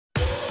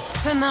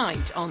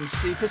Tonight on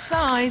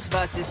Supersize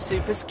versus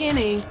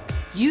Superskinny,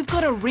 you've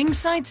got a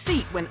ringside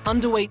seat when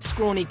underweight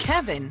scrawny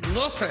Kevin...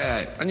 Look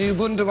at it, and you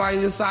wonder why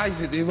you're the size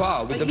that you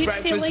are with the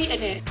breakfast... Still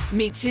eating it?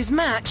 ...meets his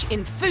match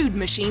in food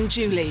machine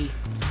Julie.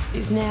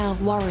 It's now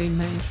worrying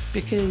me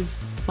because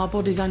my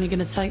body's only going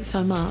to take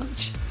so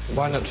much.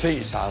 Why not treat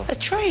yourself? A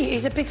treat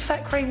is a big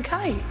fat cream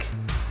cake.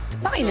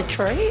 That ain't a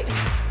treat.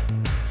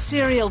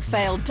 Serial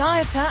failed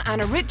dieter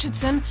Anna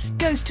Richardson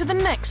goes to the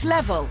next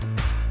level.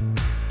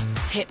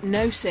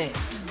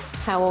 Hypnosis.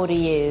 How old are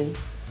you?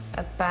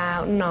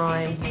 About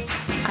 9.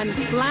 And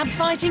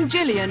flab-fighting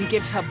Gillian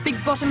gives her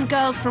big-bottom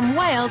girls from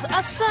Wales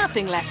a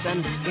surfing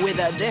lesson with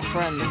a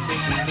difference.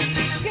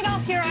 Get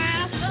off your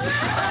ass!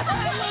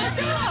 Oh, my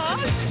God!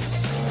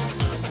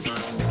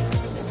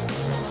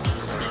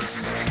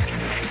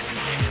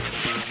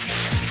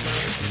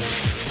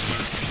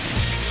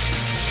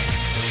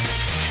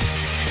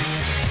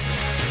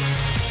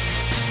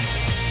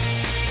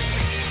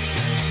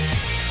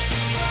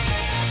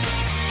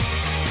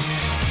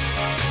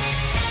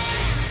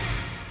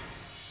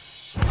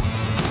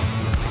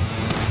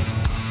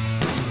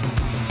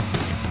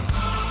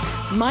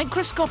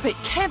 Microscopic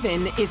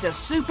Kevin is a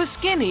super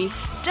skinny,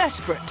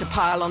 desperate to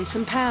pile on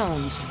some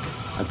pounds.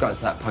 I've got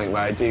to that point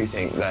where I do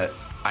think that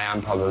I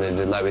am probably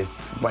the lowest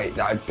weight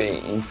that I've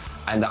been,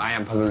 and that I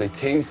am probably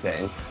too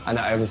thin, and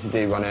that I obviously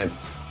do want to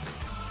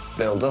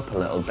build up a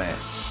little bit.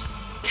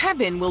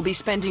 Kevin will be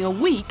spending a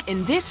week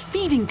in this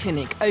feeding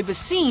clinic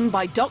overseen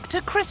by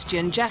Dr.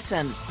 Christian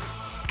Jessen.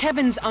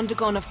 Kevin's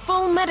undergone a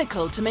full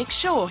medical to make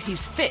sure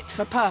he's fit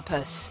for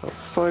purpose.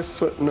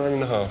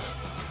 5'9½".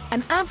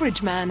 An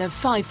average man of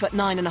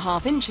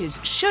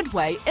 5'9.5" should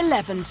weigh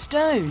 11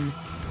 stone.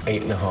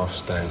 8.5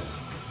 stone.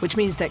 Which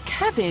means that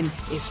Kevin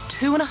is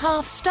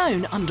 2.5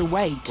 stone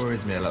underweight.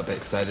 Worries me a little bit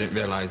because I didn't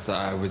realise that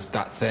I was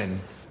that thin.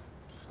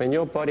 I mean,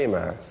 your body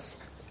mass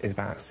is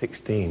about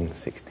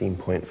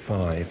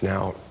 16.5.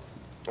 Now,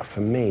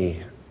 for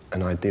me,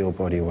 an ideal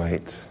body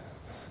weight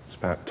is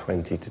about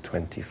 20 to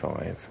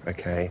 25,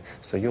 OK?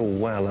 So you're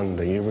well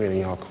under. You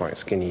really are quite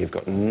skinny. You've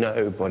got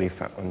no body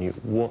fat on you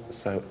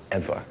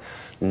whatsoever.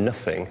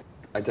 Nothing.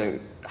 I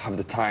don't have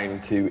the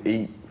time to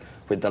eat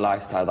with the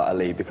lifestyle that I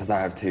lead because I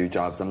have 2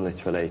 jobs. I'm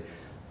literally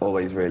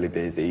always really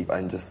busy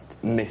and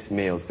just miss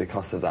meals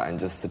because of that and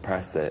just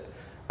suppress it.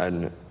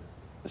 And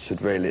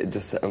should really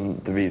just...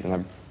 the reason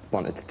I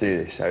wanted to do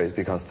this show is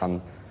because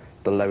I'm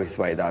the lowest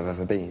weight that I've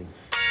ever been.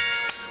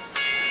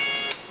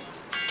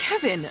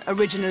 Kevin,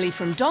 originally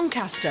from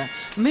Doncaster,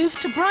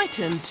 moved to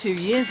Brighton 2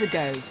 years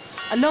ago.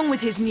 Along with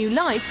his new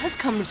life has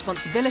come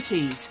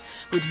responsibilities.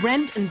 With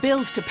rent and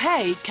bills to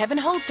pay, Kevin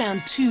holds down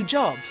 2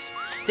 jobs.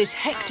 This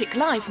hectic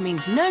life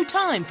means no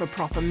time for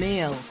proper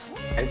meals.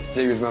 It's to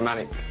do with my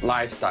manic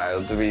lifestyle,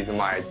 the reason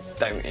why I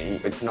don't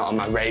eat. It's not on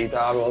my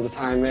radar all the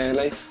time,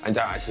 really. I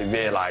don't actually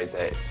realise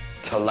it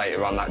till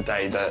later on that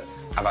day that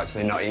I've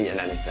actually not eaten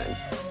anything.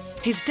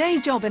 His day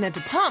job in a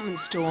department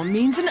store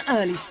means an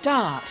early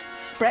start.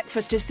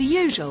 Breakfast is the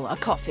usual, a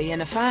coffee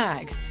and a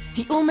fag.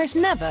 He almost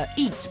never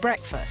eats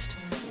breakfast.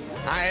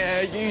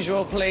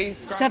 Usual, please.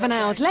 7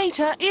 hours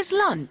later is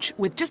lunch,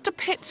 with just a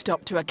pit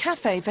stop to a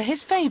cafe for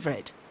his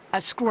favourite, a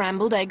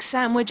scrambled egg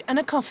sandwich and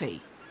a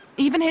coffee.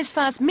 Even his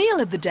first meal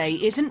of the day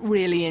isn't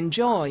really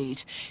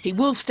enjoyed. He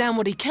wolfs down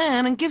what he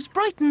can and gives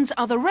Brighton's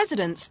other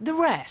residents the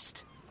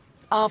rest.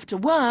 After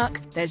work,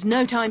 there's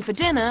no time for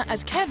dinner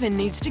as Kevin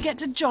needs to get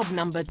to job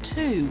number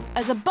 2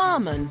 as a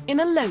barman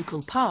in a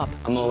local pub.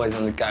 I'm always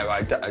on the go.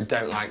 I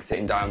don't like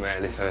sitting down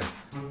really for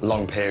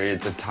long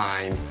periods of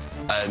time,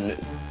 and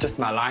just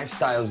my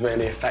lifestyle's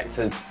really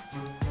affected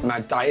my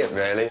diet,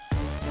 really.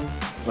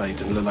 Well, he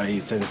doesn't look like he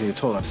eats anything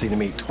at all. I've seen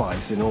him eat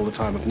twice in all the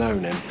time I've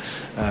known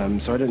him,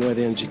 so I don't know where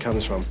the energy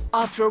comes from.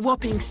 After a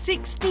whopping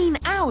 16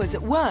 hours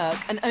at work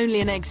and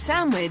only an egg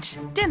sandwich,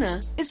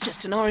 dinner is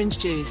just an orange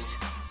juice.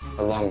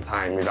 A long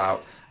time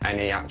without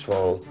any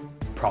actual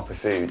proper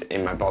food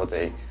in my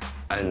body,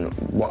 and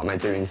what am I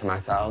doing to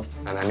myself?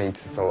 And I need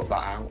to sort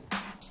that out.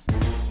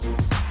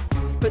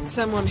 But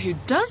someone who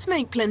does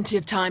make plenty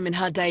of time in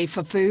her day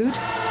for food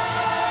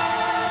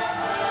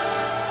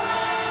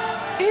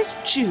is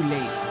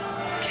Julie,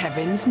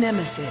 Kevin's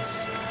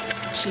nemesis.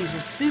 She's a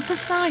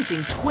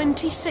supersizing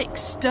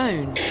 26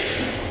 stone.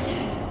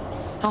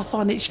 I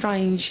find it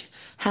strange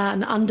how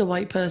an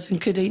underweight person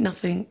could eat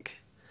nothing,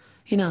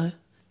 you know.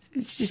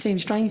 It just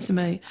seems strange to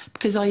me,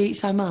 because I eat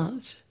so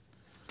much.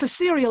 For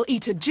serial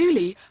eater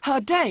Julie,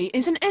 her day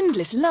is an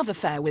endless love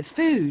affair with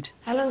food.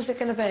 How long is it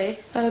going to be?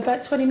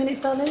 About 20 minutes,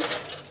 darling.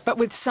 But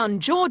with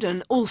son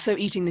Jordan also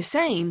eating the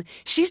same,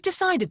 she's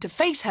decided to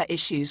face her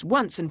issues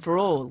once and for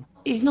all.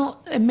 He's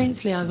not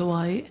immensely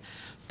overweight,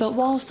 but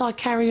whilst I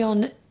carry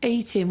on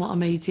eating what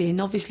I'm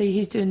eating, obviously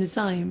he's doing the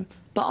same.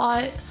 But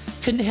I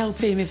couldn't help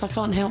him if I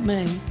can't help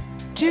me.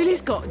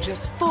 Julie's got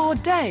just 4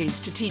 days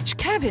to teach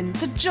Kevin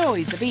the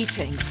joys of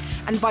eating.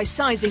 And by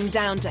sizing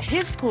down to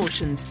his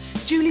portions,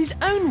 Julie's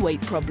own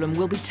weight problem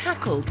will be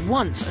tackled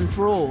once and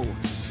for all.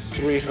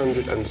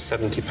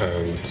 370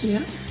 pounds.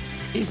 Yeah.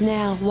 It's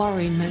now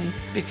worrying me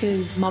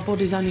because my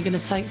body's only going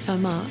to take so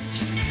much.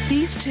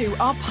 These two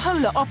are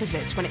polar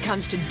opposites when it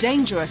comes to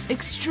dangerous,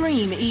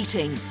 extreme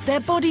eating. Their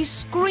bodies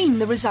scream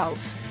the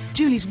results.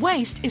 Julie's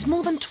waist is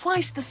more than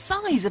twice the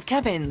size of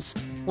Kevin's.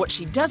 What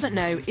she doesn't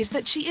know is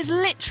that she is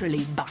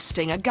literally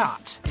busting a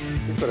gut.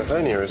 You've got a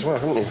hernia as well,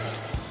 haven't you?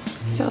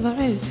 Is that what that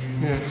is?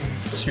 Yeah.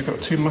 So you've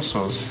got two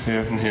muscles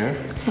here and here,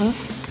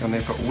 and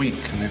they've got weak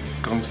and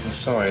they've gone to the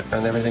side,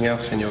 and everything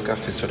else in your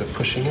gut is sort of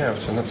pushing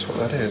out, and that's what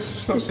that is.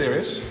 It's not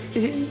serious.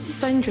 Is it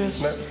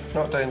dangerous?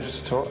 No, not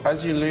dangerous at all.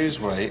 As you lose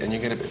weight and you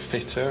get a bit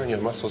fitter and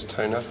your muscles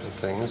tone up and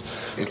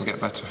things, it'll get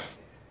better.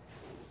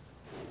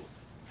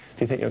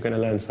 Do you think you're going to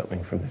learn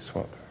something from this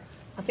swap?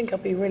 I think I'll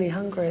be really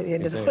hungry at the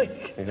end of the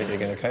week. You think you're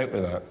going to cope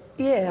with that?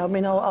 Yeah, I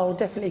mean, I'll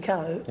definitely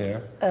cope. Yeah.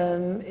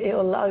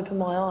 It'll open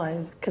my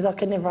eyes, because I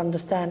can never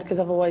understand, because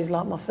I've always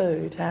liked my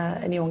food, how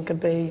anyone can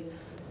be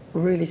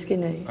really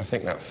skinny. I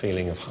think that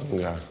feeling of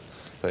hunger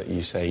that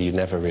you say you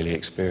never really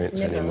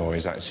experience anymore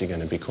is actually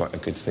going to be quite a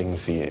good thing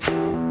for you.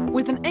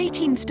 With an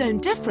 18-stone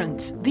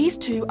difference, these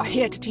two are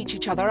here to teach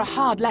each other a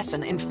hard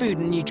lesson in food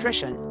and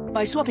nutrition.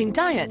 By swapping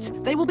diets,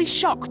 they will be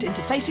shocked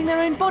into facing their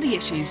own body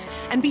issues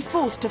and be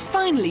forced to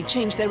finally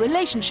change their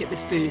relationship with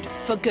food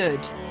for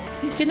good.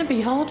 It's going to be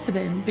hard for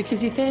them,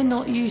 because if they're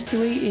not used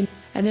to eating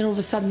and then all of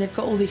a sudden they've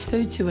got all this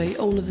food to eat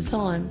all of the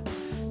time,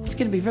 it's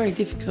going to be very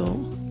difficult,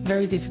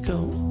 very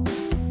difficult.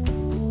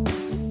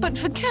 But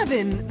for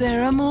Kevin,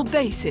 there are more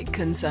basic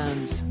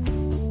concerns.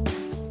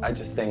 I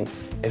just think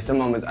if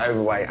someone was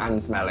overweight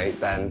and smelly,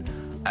 then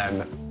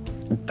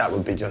that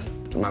would be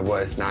just my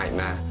worst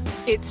nightmare.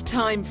 It's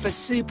time for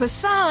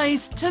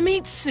Supersize to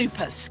meet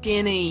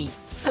Superskinny.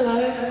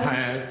 Hello.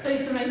 Hi.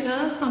 Pleased to meet you.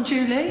 I'm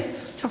Julie.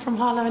 I'm from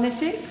Harlow in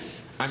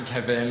Essex. I'm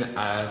Kevin,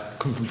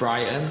 come from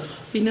Brighton.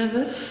 You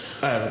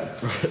nervous? A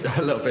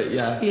little bit,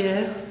 yeah.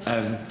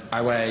 Yeah.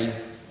 I weigh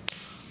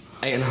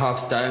 8.5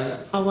 stone.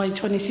 I weigh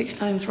 26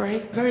 stone 3.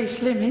 Very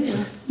slim, isn't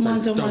you?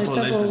 Mine's it's almost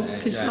double, double, isn't it?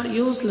 because Yeah. like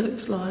yours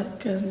looks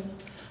like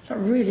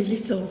really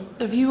little.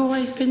 Have you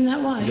always been that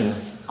way? Yeah.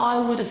 I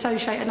would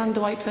associate an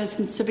underweight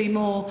person to be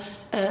more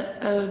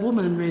a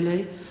woman,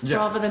 really,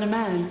 rather than a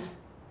man.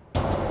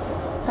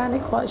 Found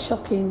it quite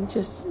shocking,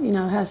 just, you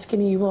know, how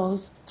skinny he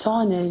was.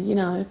 Tiny, you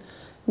know,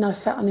 no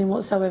fat on him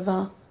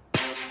whatsoever.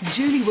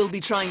 Julie will be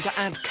trying to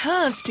add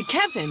curves to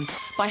Kevin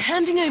by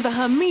handing over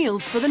her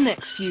meals for the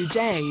next few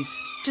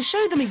days. To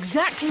show them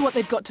exactly what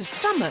they've got to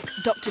stomach,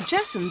 Dr.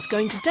 Jessen's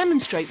going to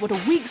demonstrate what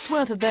a week's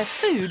worth of their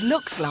food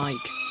looks like.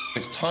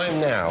 It's time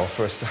now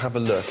for us to have a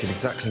look at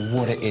exactly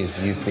what it is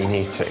you've been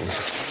eating.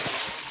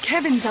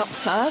 Kevin's up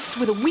first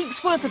with a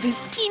week's worth of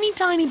his teeny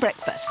tiny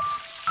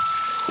breakfasts.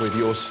 With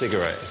your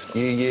cigarettes,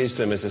 you use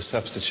them as a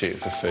substitute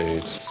for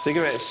food.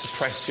 Cigarettes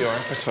suppress your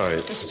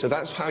appetite, so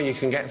that's how you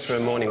can get through a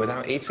morning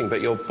without eating,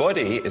 but your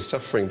body is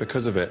suffering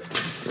because of it.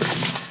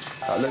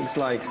 That looks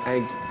like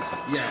egg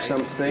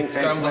something.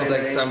 Scrambled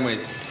egg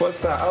sandwich. What's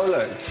that? Oh,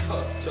 look.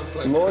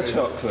 Chocolate More crisps.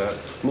 chocolate,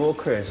 more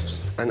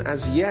crisps. And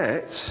as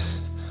yet,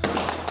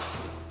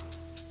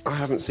 I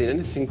haven't seen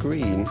anything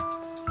green.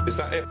 Is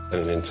that it? In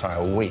an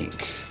entire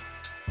week.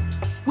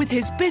 With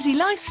his busy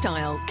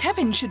lifestyle,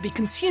 Kevin should be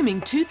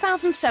consuming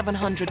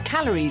 2,700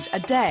 calories a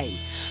day,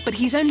 but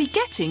he's only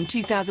getting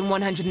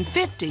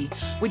 2,150,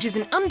 which is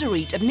an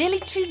undereat of nearly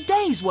 2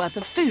 days' worth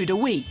of food a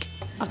week.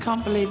 I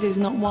can't believe there's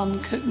not one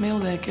cooked meal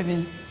there,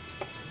 Kevin.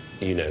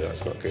 You know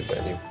that's not good,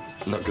 don't you?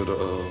 Not good at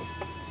all.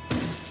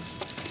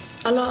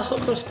 I like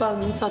hot cross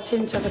buns. I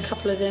tend to have a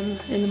couple of them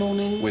in the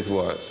morning. With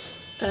what?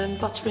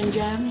 Butter and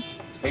jam.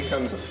 Here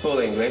comes full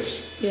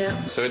English. Yeah.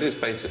 So it is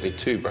basically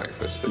 2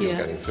 breakfasts that you're Yeah.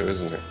 getting through,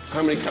 isn't it?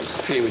 How many cups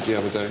of tea would you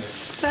have a day?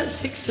 About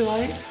 6 to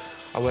 8.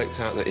 I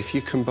worked out that if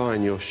you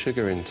combine your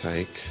sugar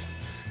intake,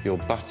 your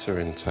butter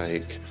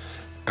intake,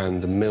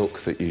 and the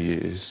milk that you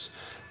use,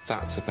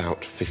 that's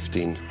about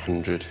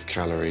 1,500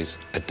 calories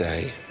a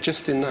day.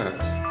 Just in that.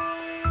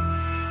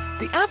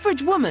 The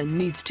average woman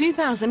needs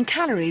 2,000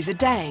 calories a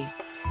day.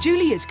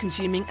 Julie is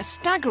consuming a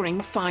staggering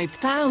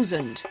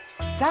 5,000.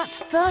 That's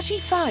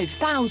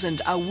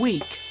 35,000 a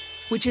week,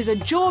 which is a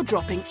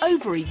jaw-dropping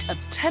overeat of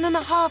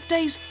 10.5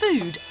 days'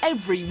 food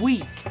every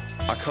week.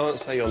 I can't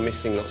say you're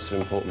missing lots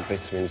of important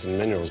vitamins and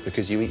minerals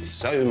because you eat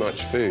so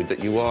much food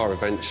that you are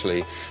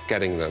eventually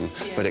getting them,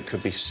 but it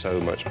could be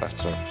so much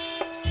better.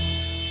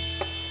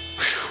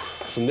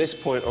 From this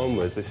point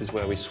onwards, this is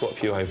where we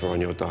swap you over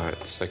on your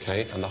diets,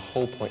 OK? And the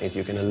whole point is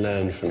you're going to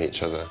learn from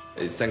each other.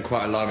 It's then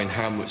quite alarming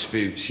how much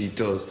food she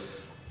does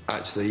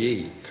actually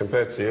eat.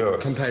 Compared to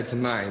yours? Compared to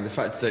mine, the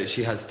fact that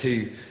she has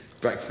 2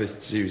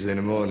 breakfasts usually in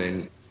the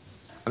morning,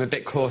 I'm a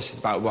bit cautious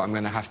about what I'm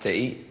going to have to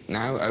eat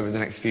now over the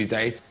next few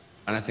days,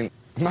 and I think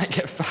I might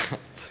get fat.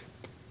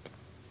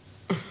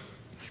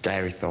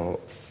 Scary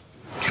thoughts.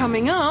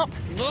 Coming up,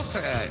 Look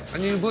at it,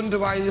 and you wonder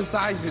why you're the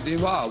size that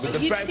you are with the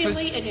You're breakfast. still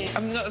eating it.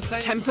 I'm not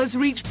saying. tempers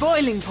reach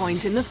boiling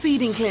point in the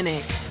feeding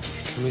clinic.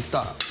 Can we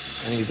start?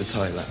 I need the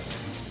toilet.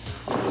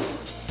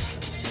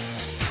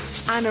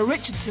 Anna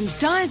Richardson's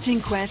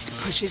dieting quest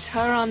pushes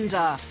her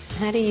under.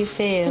 How do you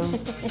feel?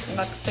 Like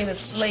I've been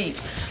asleep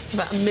for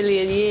about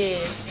 1,000,000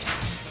 years.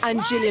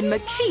 And Gillian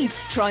McKeith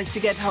tries to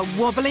get her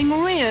wobbling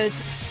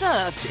rears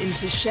surfed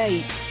into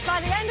shape.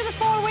 By the end of the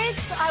 4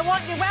 weeks, I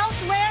want your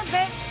Welsh rare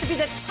bits to be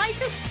the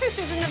tightest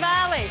tushes in the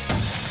valley.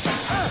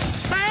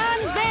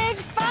 And big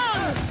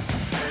bums.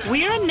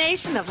 We're a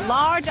nation of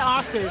large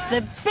arses,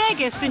 the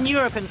biggest in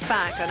Europe, in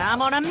fact, and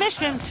I'm on a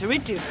mission to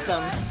reduce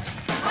them.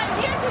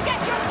 I'm here to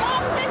get your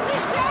bums into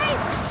shape.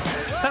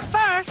 But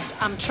first,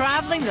 I'm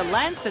travelling the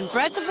length and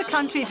breadth of the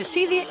country to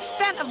see the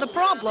extent of the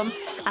problem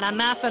and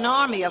amass an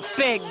army of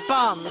big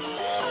bums.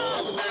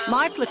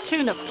 My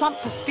platoon of plump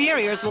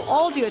posteriors will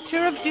all do a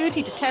tour of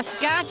duty to test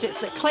gadgets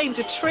that claim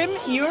to trim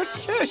your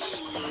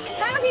tush.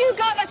 Have you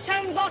got a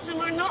toned bottom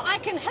or not? I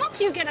can help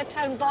you get a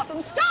toned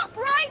bottom. Stop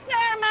right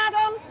there,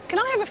 madam. Can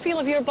I have a feel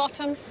of your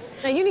bottom?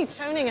 Now, you need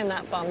toning in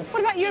that bum.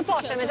 What about your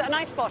bottom? Is it a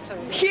nice bottom?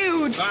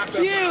 Huge,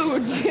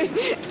 huge.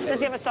 Does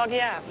he have a soggy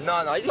ass?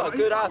 No, he's got a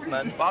good ass,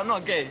 man, but I'm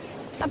not gay.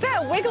 A bit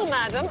of wiggle,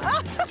 madam.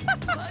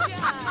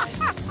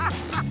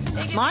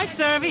 My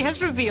survey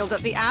has revealed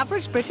that the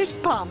average British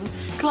bum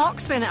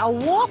clocks in a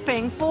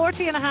whopping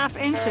 40.5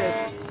 inches.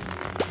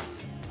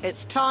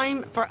 It's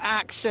time for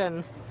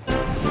action.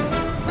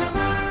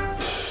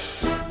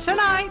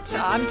 Tonight,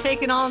 I'm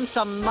taking on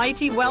some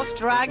mighty Welsh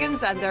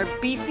dragons and their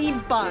beefy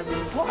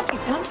buns. What have you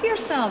done to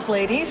yourselves,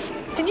 ladies?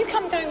 Can you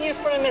come down here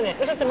for a minute?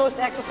 This is the most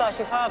exercise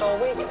she's had all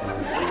week.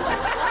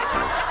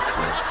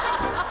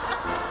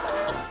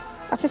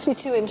 A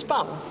 52-inch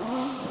bum.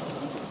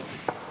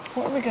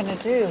 What are we going to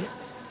do?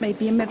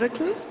 Maybe a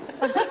miracle?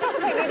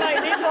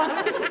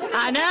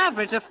 An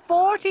average of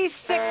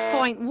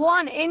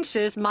 46.1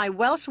 inches, my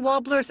Welsh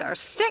wobblers are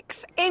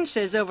 6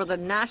 inches over the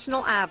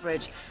national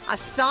average. A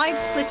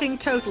side-splitting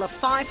total of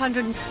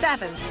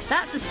 507.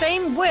 That's the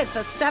same width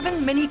as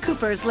 7 Mini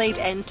Coopers laid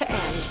end to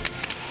end.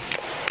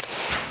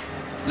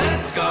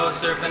 Let's go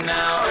surfing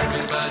now,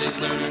 everybody's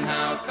learning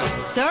how.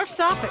 Surf's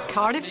up at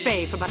Cardiff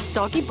Bay from a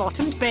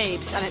soggy-bottomed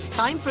babes, and it's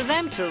time for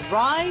them to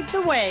ride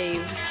the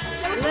waves.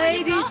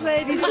 Ladies.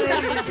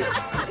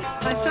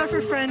 My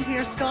surfer friend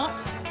here, Scott,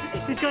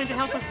 who's going to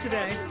help us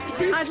today.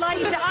 I'd like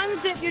you to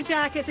unzip your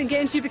jackets and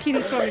get into your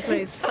bikinis for me,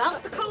 please.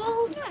 Felt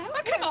cold?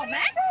 Come on,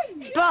 man.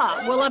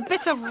 But will a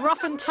bit of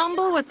rough and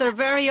tumble with their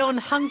very own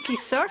hunky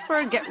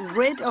surfer get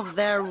rid of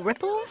their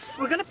ripples?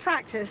 We're going to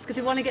practice because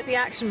we want to get the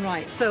action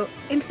right. So,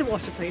 into the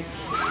water, please.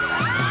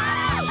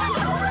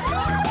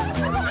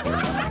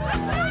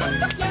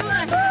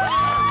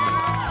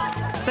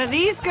 But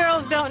these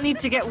girls don't need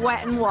to get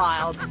wet and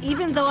wild.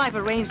 Even though I've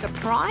arranged a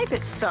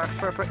private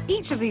surfer for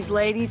each of these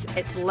ladies,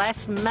 it's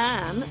less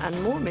man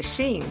and more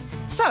machine.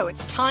 So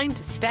it's time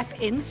to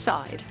step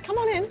inside. Come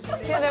on in.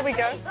 Yeah, there we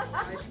go.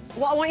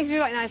 What I want you to do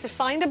right now is to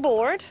find a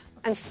board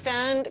and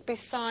stand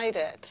beside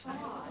it.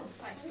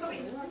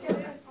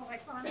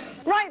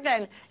 Right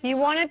then, you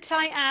want to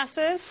tie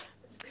asses?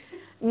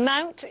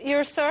 Mount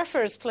your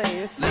surfers,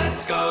 please.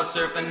 Let's go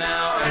surfing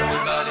now,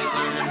 everybody's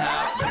learning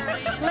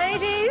how.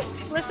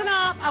 Ladies, listen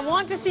up. I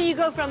want to see you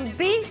go from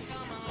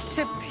beached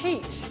to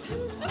peached.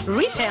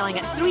 Retailing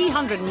at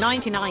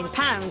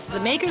 £399, the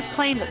makers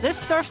claim that this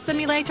surf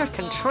simulator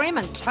can trim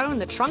and tone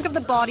the trunk of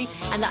the body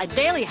and that a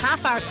daily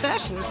half-hour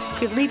session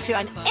could lead to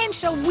an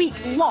inch-a-week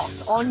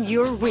loss on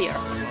your rear.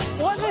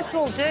 What this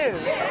will do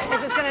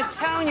is it's going to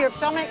tone your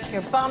stomach,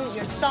 your bum,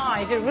 your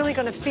thighs. You're really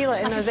going to feel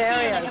it in those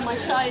areas. Feel it in my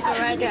thighs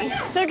already.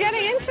 They're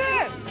getting into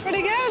it.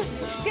 Pretty good.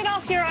 Get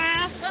off your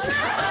ass.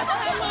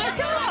 Oh, my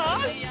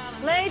God.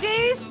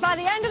 Ladies, by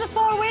the end of the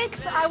 4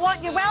 weeks, I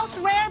want your Welsh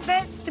rare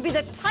bits to be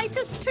the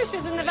tightest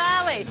tushes in the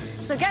valley.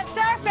 So get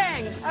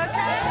surfing,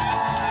 okay?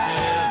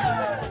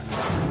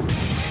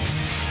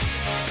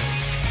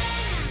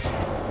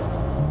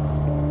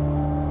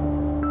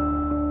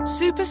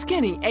 Super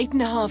skinny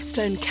 8.5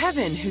 stone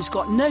Kevin, who's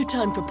got no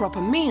time for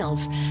proper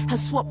meals,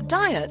 has swapped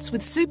diets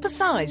with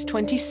supersized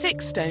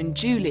 26 stone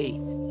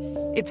Julie.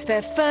 It's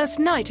their first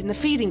night in the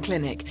feeding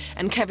clinic,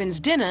 and Kevin's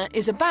dinner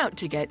is about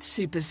to get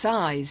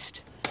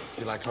supersized.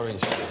 Do you like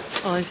orange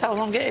juice? Oh, is that what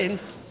I'm getting?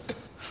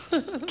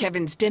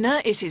 Kevin's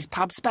dinner is his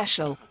pub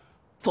special.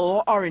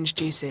 4 orange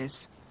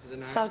juices.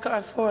 So I've got to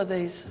have 4 of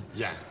these?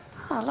 Yeah.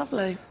 Oh,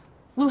 lovely.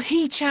 Will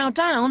he chow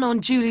down on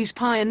Julie's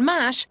pie and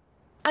mash?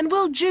 And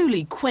will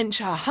Julie quench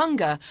her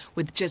hunger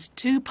with just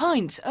 2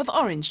 pints of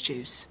orange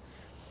juice?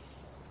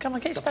 Come on,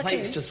 get The stuck in.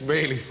 plate's just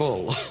really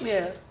full.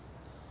 Yeah.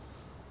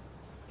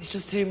 It's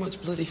just too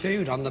much bloody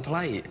food on the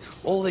plate.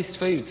 All this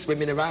food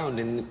swimming around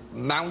in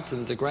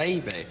mountains of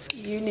gravy.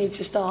 You need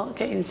to start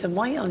getting some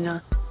weight on you.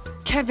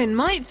 Kevin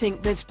might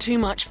think there's too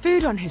much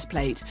food on his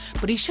plate,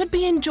 but he should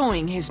be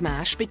enjoying his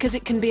mash because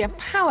it can be a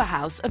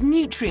powerhouse of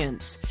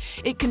nutrients.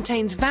 It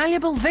contains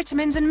valuable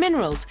vitamins and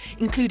minerals,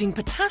 including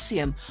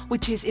potassium,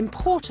 which is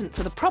important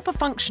for the proper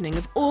functioning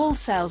of all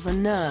cells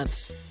and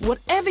nerves.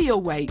 Whatever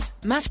your weight,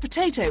 mashed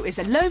potato is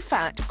a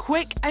low-fat,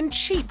 quick and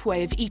cheap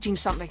way of eating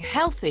something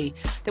healthy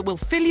that will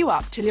fill you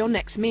up till your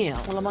next meal.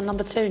 Well, I'm on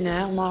number 2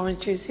 now, my orange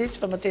juices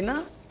for my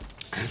dinner.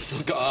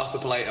 I've got half a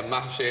plate of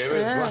mash here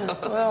as well.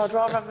 Well, I'd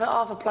rather have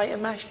half a plate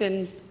of mash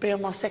than be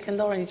on my second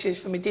orange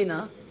juice for my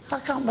dinner. I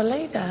can't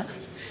believe that.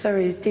 For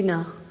his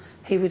dinner,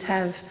 he would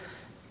have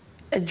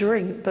a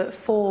drink, but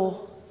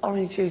 4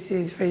 orange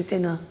juices for his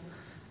dinner.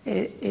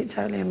 It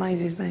totally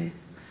amazes me.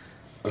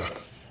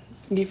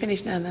 You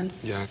finished now, then?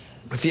 Yeah.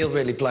 I feel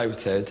really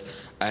bloated,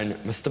 and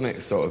my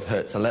stomach sort of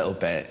hurts a little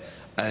bit,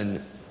 and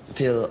I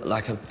feel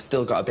like I've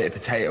still got a bit of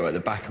potato at the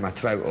back of my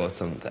throat or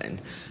something.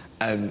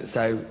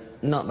 So,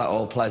 not that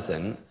all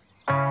pleasant.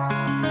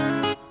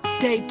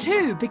 Day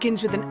 2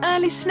 begins with an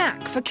early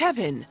snack for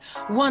Kevin.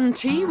 1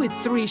 tea with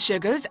 3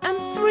 sugars and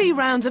 3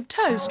 rounds of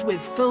toast with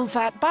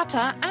full-fat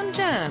butter and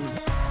jam.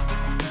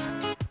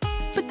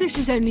 But this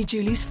is only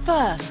Julie's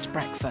first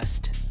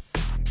breakfast.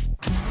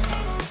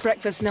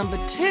 Breakfast number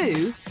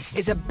 2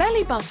 is a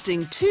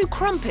belly-busting 2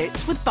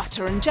 crumpets with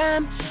butter and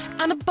jam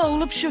and a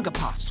bowl of sugar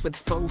puffs with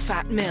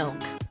full-fat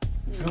milk.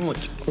 How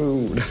much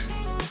food?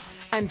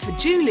 And for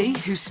Julie,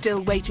 who's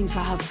still waiting for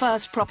her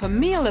first proper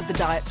meal of the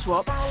diet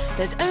swap,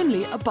 there's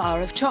only a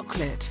bar of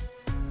chocolate.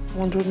 I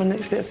wonder what my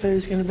next bit of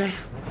food's going to be.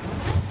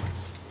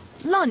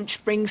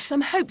 Lunch brings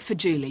some hope for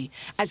Julie,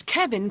 as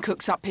Kevin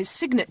cooks up his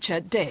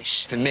signature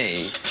dish. For me,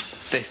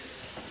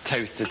 this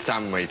toasted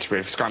sandwich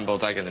with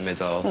scrambled egg in the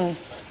middle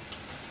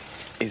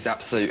is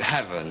absolute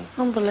heaven.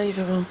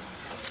 Unbelievable.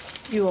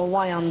 You are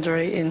way under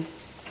eating.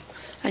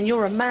 And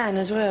you're a man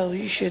as well.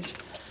 You should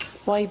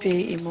way be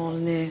eating more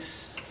than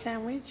this.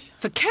 Sandwich?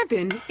 For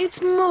Kevin,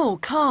 it's more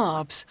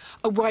carbs.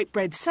 A white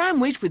bread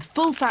sandwich with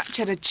full-fat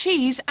cheddar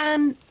cheese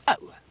and,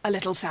 oh, a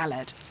little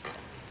salad.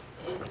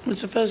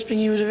 It's the first thing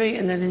you would have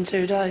eaten then in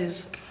 2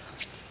 days.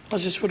 I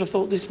just would have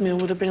thought this meal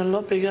would have been a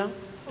lot bigger.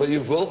 But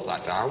you've wolfed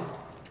that down.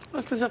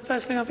 That's the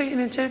first thing I've eaten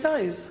in 2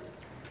 days.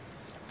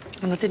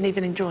 And I didn't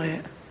even enjoy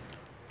it.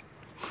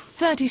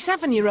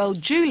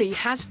 37-year-old Julie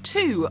has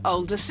 2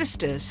 older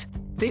sisters.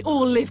 They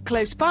all live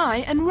close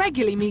by and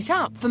regularly meet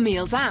up for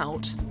meals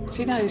out.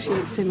 She knows she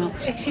eats too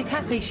much. If she's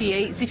happy, she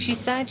eats. If she's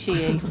sad,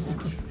 she eats.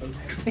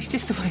 It's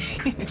just the way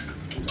she is.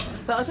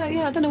 But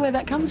I don't know where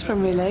that comes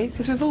from, really,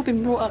 because we've all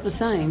been brought up the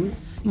same.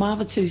 My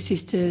other 2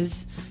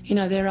 sisters, you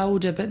know, they're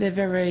older, but they're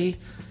very,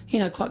 you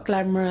know, quite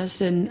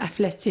glamorous and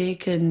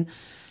athletic and,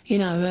 you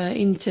know,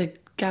 into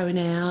going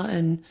out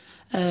and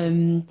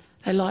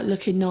they like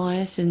looking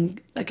nice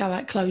and they go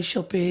out clothes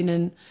shopping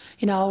and,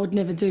 you know, I would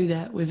never do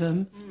that with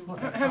them.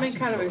 How many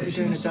calories are you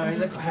doing a day?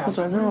 Let's I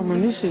don't know, I'm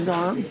on this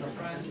diet.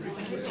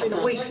 It's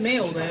a week's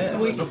meal there, a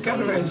week's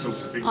calories.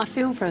 I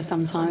feel for her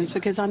sometimes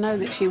because I know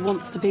that she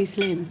wants to be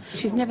slim.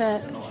 She's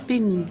never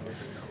been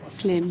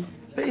slim.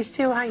 But it's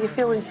still how you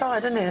feel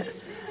inside, isn't it?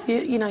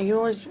 You know, you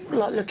always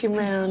like looking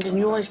round and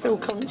you always feel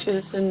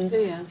conscious and... Do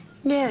you?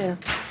 Yeah.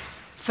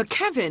 For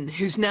Kevin,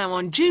 who's now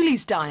on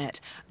Julie's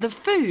diet, the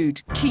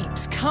food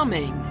keeps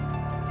coming.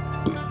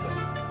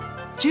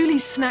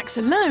 Julie's snacks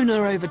alone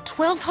are over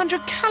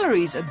 1,200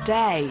 calories a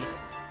day.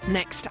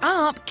 Next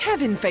up,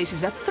 Kevin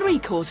faces a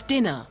 3-course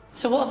dinner.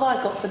 So what have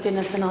I got for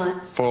dinner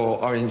tonight?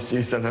 4 orange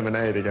juice and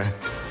lemonade again.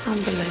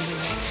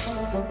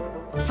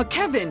 Unbelievable. For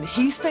Kevin,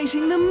 he's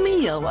facing the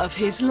meal of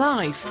his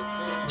life.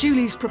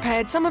 Julie's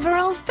prepared some of her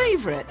old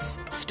favourites: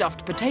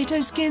 stuffed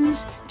potato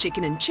skins,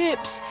 chicken and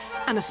chips,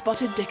 and a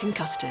spotted dick and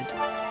custard.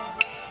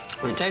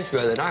 It tastes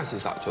really nice,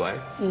 this actually.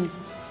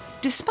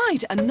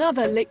 Despite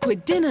another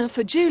liquid dinner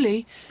for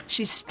Julie,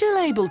 she's still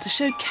able to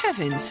show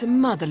Kevin some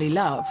motherly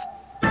love.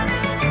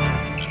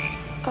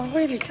 I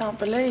really can't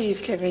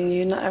believe, Kevin,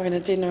 you not having a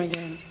dinner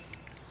again.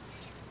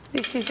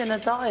 This isn't a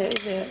diet,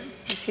 is it?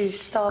 This is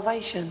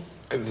starvation.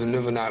 It was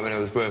another night when I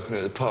was working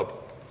at the pub.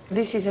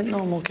 This isn't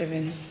normal,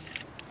 Kevin.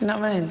 You know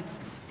what I mean?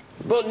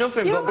 But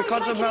nothing, You're but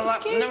because of my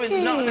life... No, it's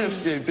not an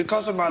excuse.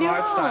 Because of my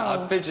lifestyle,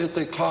 I'm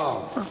physically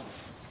calm. Oh.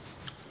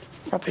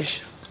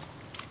 Rubbish.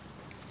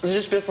 Is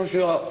this because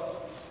you're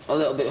a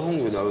little bit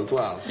hungry, though, as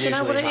well? Do you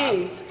know what it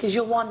is? Because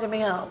you're winding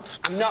me up.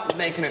 I'm not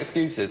making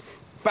excuses.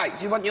 Right,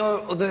 do you want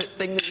your other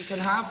thing that you can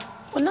have?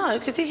 Well, no,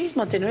 because this is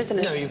my dinner, isn't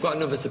it? No, you've got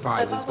another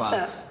surprise as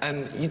well.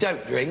 You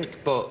don't drink,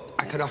 but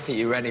I can offer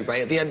you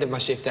anyway. At the end of my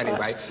shift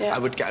anyway, I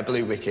would get a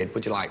Blue Wicked.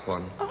 Would you like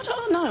one? Oh, I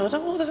don't know.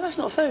 Well, that's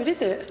not food,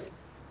 is it?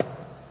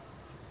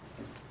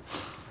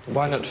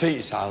 Why not treat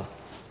yourself?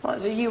 Right,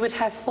 so you would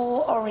have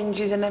 4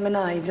 oranges and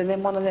lemonades and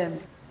then one of them?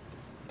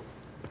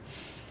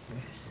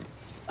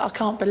 I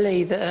can't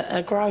believe that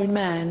a grown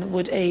man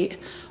would eat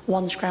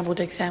 1 scrambled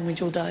egg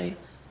sandwich all day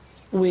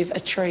with a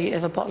treat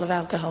of a bottle of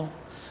alcohol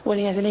when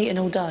he hasn't eaten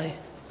all day.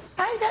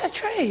 How is that a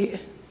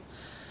treat?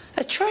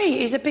 A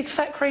treat is a big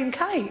fat cream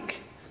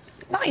cake.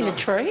 That ain't a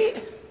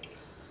treat.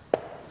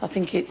 I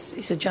think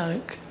it's a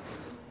joke.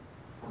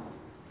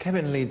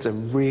 Kevin leads a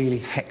really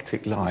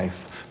hectic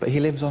life, but he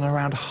lives on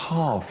around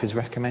half his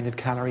recommended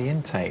calorie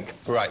intake.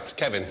 Right,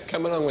 Kevin,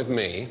 come along with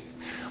me.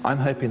 I'm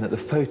hoping that the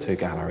photo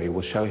gallery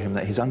will show him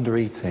that his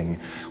under-eating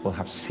will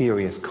have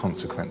serious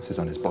consequences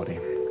on his body.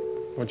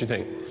 What do you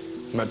think?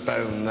 My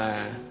bone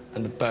there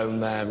and the bone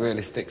there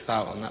really sticks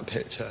out on that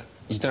picture.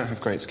 You don't have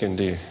great skin,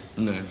 do you?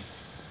 No.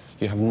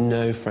 You have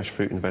no fresh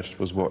fruit and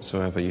vegetables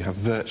whatsoever. You have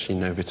virtually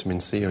no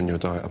vitamin C on your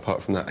diet,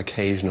 apart from that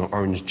occasional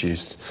orange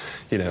juice,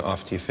 you know,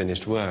 after you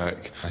finished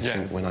work. I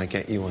think when I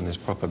get you on this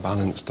proper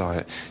balanced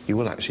diet, you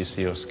will actually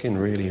see your skin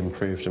really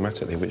improve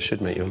dramatically, which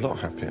should make you a lot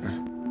happier.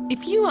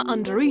 If you are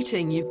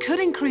undereating, you could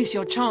increase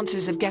your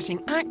chances of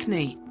getting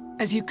acne,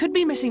 as you could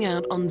be missing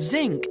out on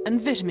zinc and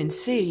vitamin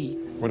C.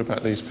 What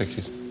about these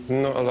pickies?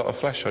 Not a lot of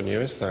flesh on you,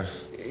 is there?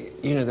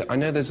 You know, I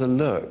know there's a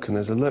look, and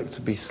there's a look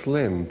to be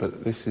slim,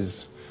 but this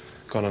has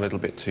gone a little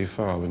bit too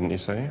far, wouldn't you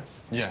say?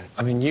 Yeah.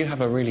 I mean, you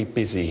have a really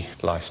busy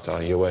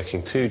lifestyle. You're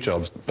working 2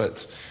 jobs,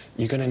 but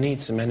you're going to need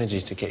some energy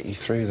to get you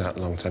through that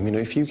long term. You know,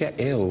 if you get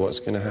ill, what's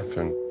going to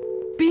happen?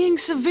 Being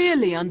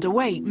severely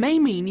underweight may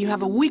mean you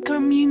have a weaker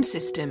immune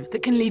system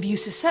that can leave you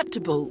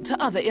susceptible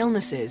to other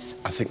illnesses.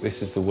 I think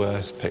this is the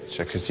worst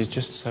picture, because you're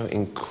just so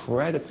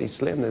incredibly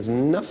slim. There's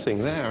nothing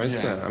there,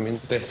 is there? I mean,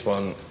 this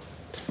one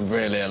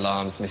really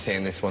alarms me,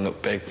 seeing this one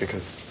up big,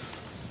 because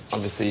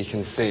obviously you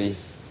can see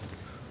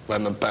where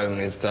my bone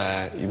is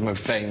there. My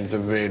veins are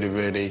really,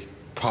 really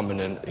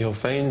prominent. Your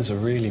veins are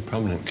really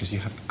prominent because you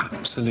have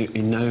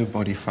absolutely no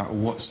body fat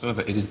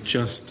whatsoever. It is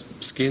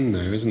just skin, though,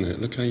 isn't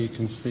it? Look how you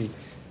can see.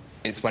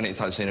 It's when it's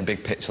actually in a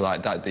big picture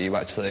like that that you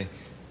actually...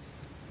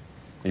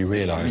 You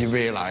realise? You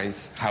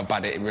realise how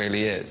bad it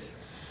really is.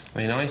 I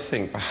mean, I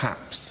think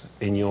perhaps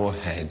in your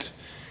head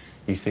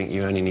you think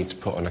you only need to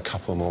put on a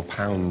couple more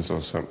pounds or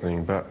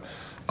something, but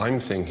I'm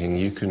thinking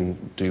you can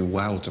do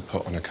well to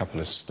put on a couple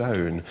of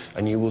stone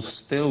and you will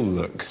still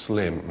look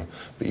slim,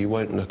 but you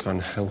won't look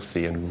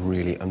unhealthy and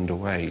really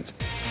underweight.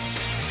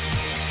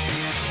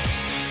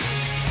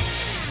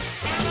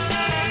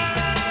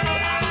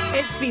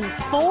 It's been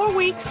 4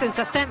 weeks since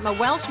I sent my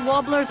Welsh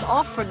wobblers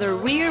off for their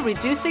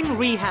rear-reducing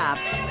rehab.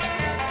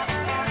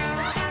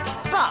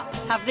 But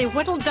have they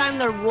whittled down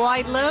their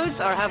wide loads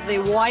or have they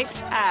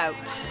wiped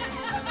out?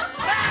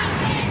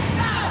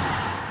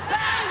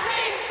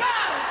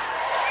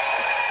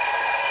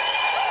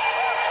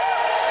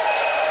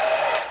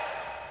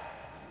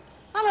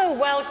 Hello,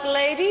 Welsh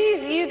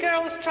ladies. You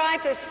girls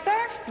tried to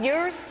surf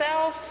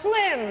yourself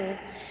slim.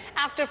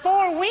 After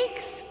 4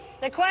 weeks,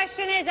 the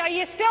question is, are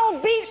you still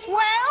beached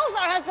whales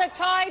or has the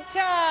tide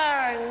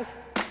turned?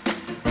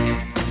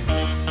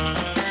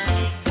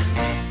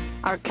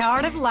 Our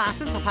Cardiff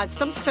lasses have had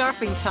some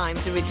surfing time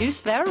to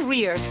reduce their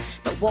rears,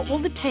 but what will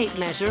the tape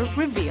measure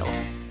reveal?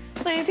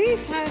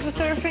 Ladies, how's the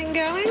surfing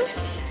going?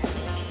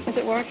 Is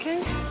it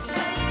working?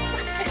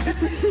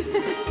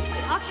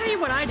 I'll tell you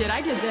what I did.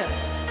 I did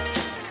this.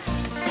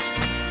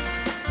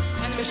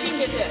 And the machine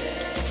did this.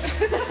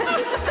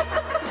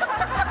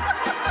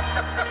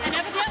 And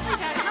evidently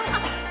that helped.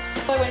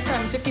 I went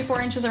from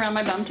 54 inches around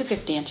my bum to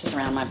 50 inches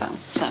around my bum.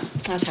 So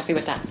I was happy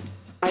with that.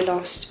 I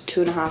lost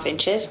 2.5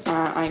 inches.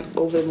 I'm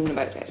over the moon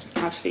about it.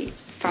 Absolutely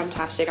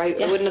fantastic. I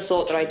wouldn't have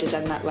thought that I'd have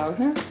done that well.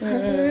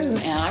 And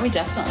I would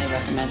definitely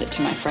recommend it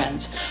to my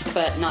friends,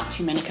 but not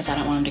too many because I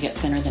don't want them to get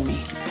thinner than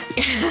me.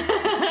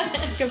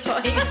 Good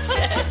point.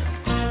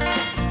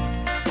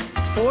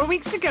 4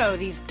 weeks ago,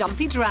 these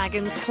dumpy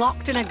dragons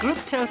clocked in a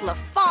group total of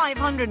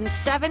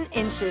 507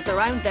 inches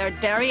around their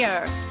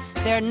derrieres.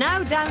 They're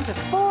now down to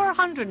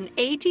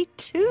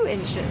 482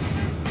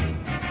 inches.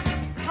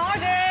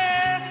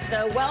 Cardiff!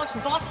 The Welsh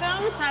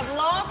bottoms have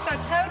lost a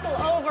total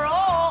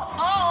overall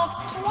of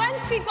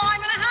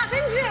 25.5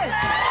 inches.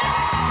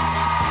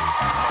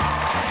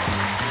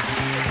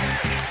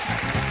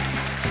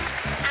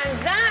 And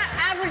that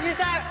averages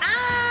out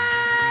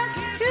at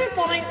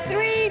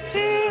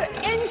 2.32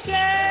 inches.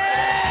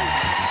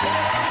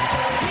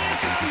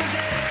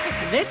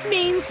 This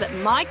means that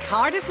my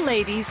Cardiff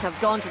ladies have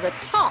gone to the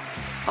top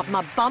of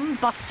my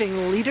bum-busting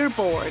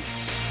leaderboard.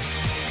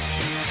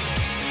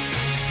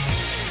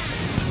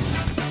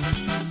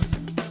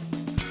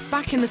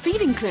 Back in the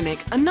feeding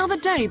clinic, another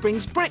day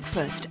brings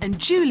breakfast, and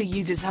Julie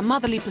uses her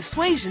motherly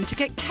persuasion to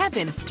get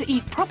Kevin to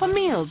eat proper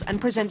meals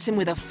and presents him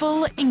with a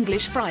full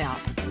English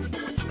fry-up.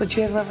 Would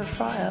you ever have a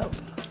fry-up?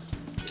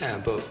 Yeah,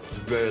 but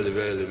really,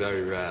 really,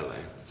 very rarely.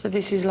 So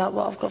this is like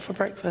what I've got for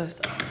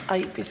breakfast,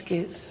 8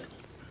 biscuits.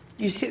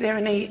 You sit there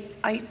and eat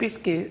 8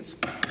 biscuits.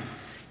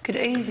 Could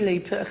easily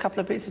put a couple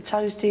of bits of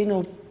toast in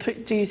or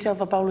do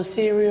yourself a bowl of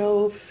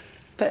cereal.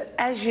 But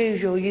as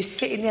usual, you're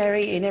sitting there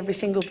eating every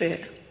single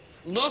bit.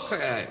 Look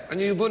at it,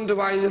 and you wonder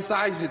why you're the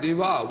size that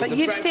you are. But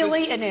you've still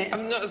eaten it.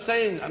 I'm not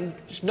saying...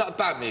 It's not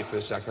about me for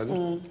a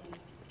second.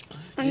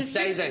 You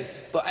say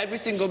this, but every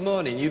single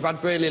morning you've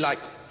had really,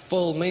 like,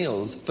 full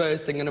meals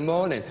first thing in the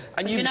morning.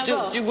 And you know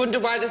do you wonder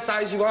why the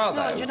size you are,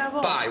 though? No, do you know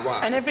what?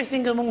 Why? And every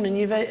single morning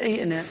you've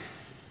eaten it.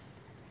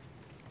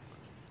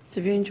 So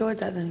have you enjoyed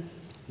that, then?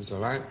 It's all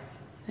right.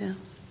 Yeah.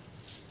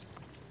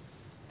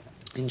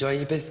 Enjoy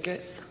your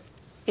biscuits?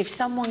 If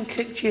someone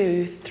cooked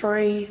you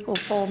 3 or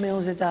 4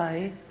 meals a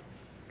day,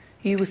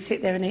 you would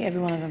sit there and eat every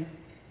one of them.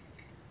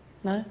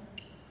 No?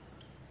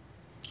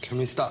 Can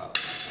we stop?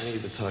 I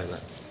need the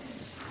toilet.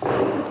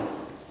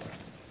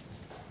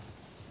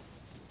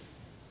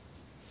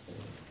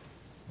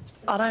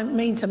 I don't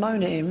mean to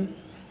moan at him.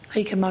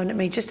 He can moan at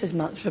me just as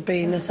much for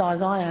being the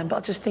size I am, but I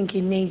just think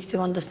he needs to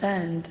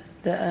understand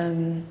that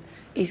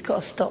he's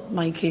got to stop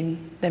making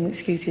them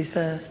excuses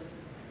first.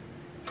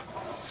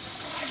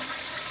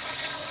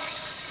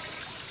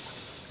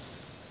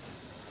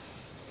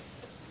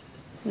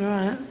 You all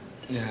right?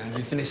 Yeah, have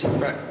you finished your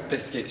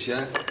biscuits,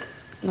 yeah?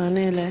 No,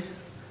 nearly.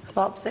 Have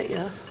I upset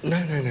you? No.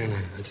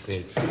 I just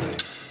need...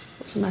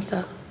 What's the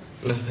matter?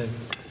 Nothing.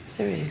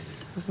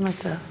 Serious? What's the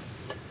matter?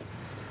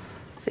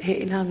 Is it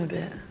hitting home a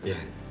bit? Yeah.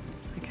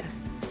 Okay.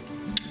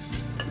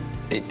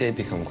 It did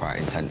become quite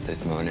intense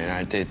this morning.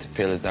 I did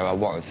feel as though I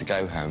wanted to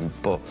go home,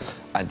 but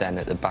I then,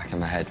 at the back of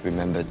my head,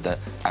 remembered that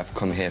I've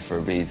come here for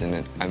a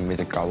reason and with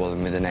a goal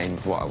and with an aim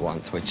of what I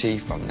want to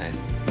achieve from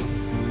this.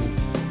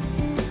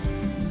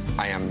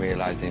 I am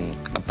realising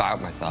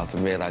about myself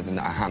and realising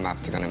that I am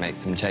after going to make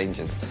some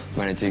changes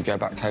when I do go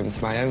back home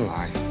to my own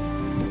life.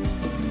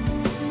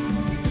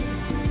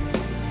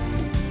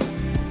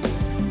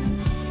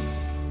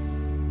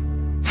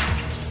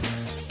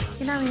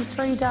 You know, in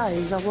 3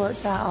 days, I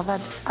worked out I've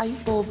had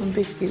 8 bourbon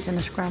biscuits and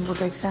a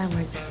scrambled egg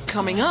sandwich.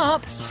 Coming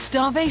up,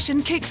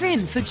 starvation kicks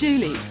in for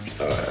Julie,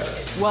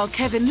 while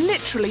Kevin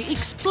literally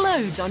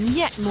explodes on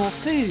yet more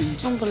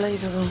food.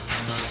 Unbelievable.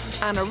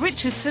 Anna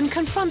Richardson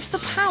confronts the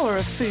power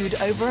of food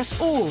over us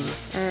all.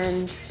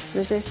 And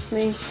resist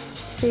me.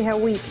 See how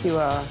weak you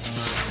are.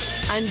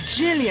 And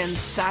Gillian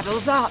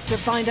saddles up to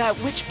find out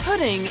which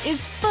pudding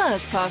is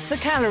first past the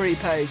calorie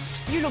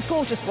post. You look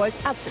gorgeous, boys.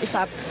 Absolutely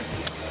fab.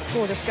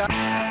 Gorgeous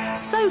girl.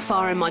 So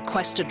far in my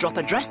quest to drop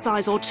a dress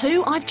size or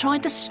 2, I've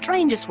tried the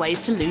strangest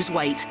ways to lose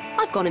weight.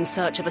 I've gone in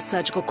search of a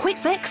surgical quick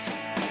fix,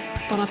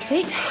 bon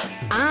appetit,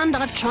 and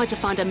I've tried to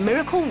find a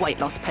miracle weight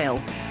loss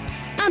pill.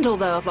 And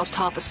although I've lost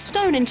half a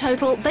stone in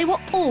total, they were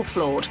all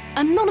flawed,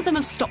 and none of them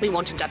have stopped me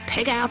wanting to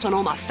pig out on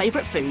all my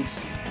favourite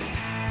foods.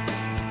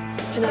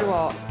 Do you know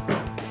what?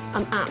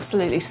 I'm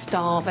absolutely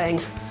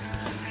starving.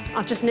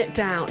 I've just nipped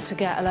out to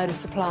get a load of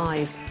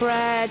supplies.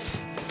 Bread,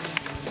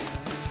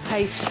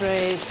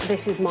 pastries,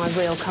 this is my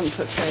real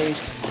comfort food.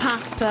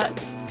 Pasta,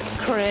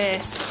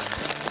 crisps.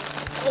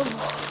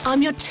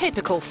 I'm your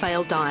typical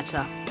failed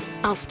dieter.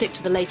 I'll stick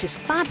to the latest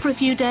fad for a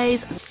few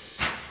days.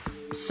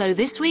 So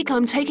this week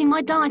I'm taking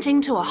my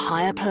dieting to a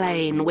higher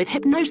plane with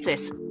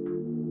hypnosis.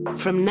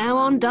 From now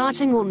on,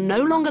 dieting will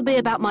no longer be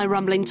about my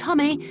rumbling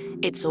tummy,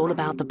 it's all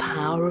about the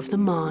power of the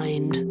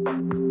mind.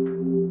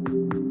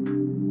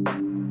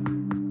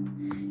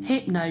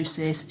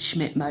 Hypnosis,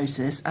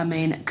 schmipnosis, I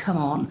mean, come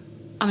on.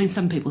 I mean,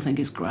 some people think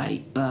it's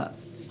great, but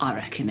I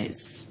reckon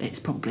it's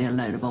probably a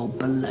load of old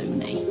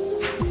baloney.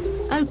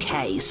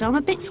 OK, so I'm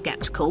a bit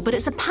sceptical, but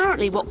it's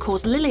apparently what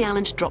caused Lily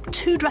Allen to drop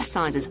 2 dress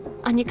sizes,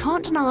 and you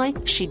can't deny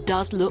she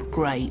does look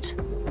great.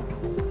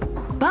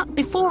 But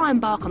before I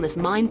embark on this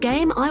mind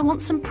game, I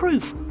want some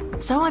proof.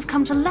 So I've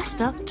come to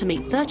Leicester to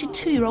meet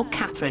 32-year-old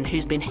Catherine,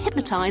 who's been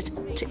hypnotised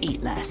to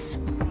eat less.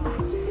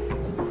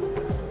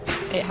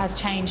 It has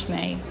changed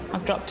me.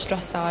 I've dropped a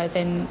dress size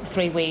in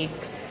 3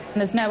 weeks. And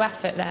there's no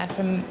effort there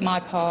from my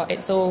part.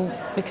 It's all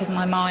because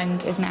my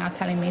mind is now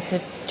telling me to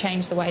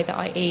change the way that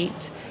I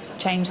eat,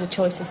 change the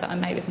choices that I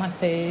make with my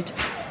food.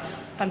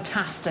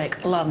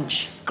 Fantastic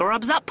lunch.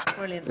 Grubs up.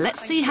 Brilliant.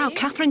 Let's see how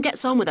Catherine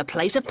gets on with a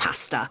plate of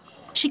pasta.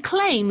 She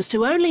claims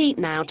to only eat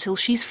now till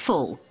she's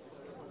full.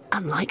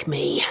 Unlike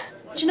me.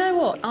 Do you know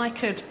what? I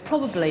could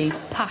probably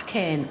pack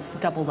in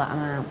double that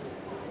amount.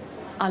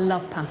 I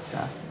love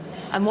pasta.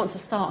 And once I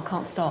start, I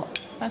can't stop.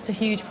 That's a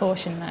huge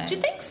portion, though. Do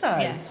you think so?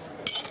 Yes.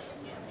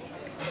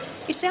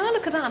 You see, I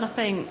look at that and I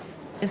think,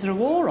 is there a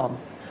war on?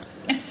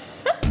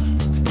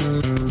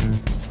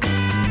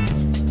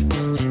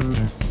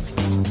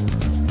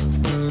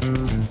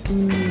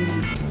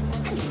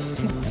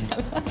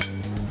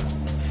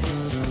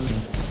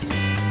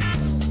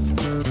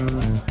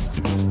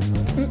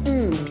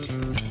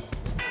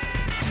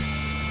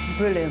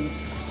 Brilliant.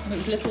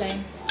 It's lovely.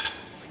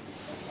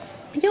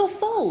 You're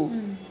full.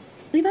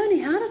 You've only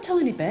had a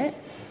tiny bit.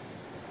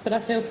 But I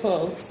feel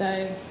full, so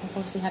I've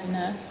obviously had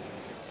enough.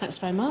 Thanks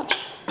very much.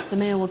 The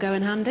meal will go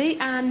in handy,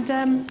 and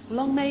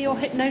long may your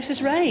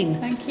hypnosis reign.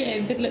 Thank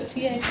you. Good luck to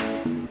you.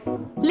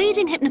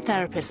 Leading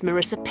hypnotherapist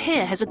Marissa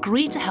Peer has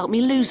agreed to help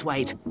me lose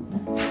weight.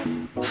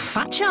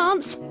 Fat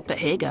chance, but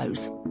here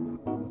goes.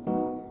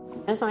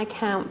 As I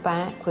count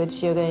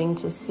backwards, you're going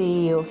to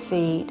see your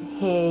feet,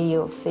 hear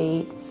your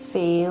feet,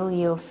 feel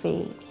your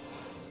feet,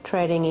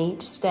 treading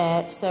each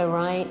step. So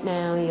right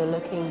now you're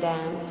looking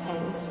down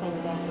 10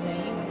 steps.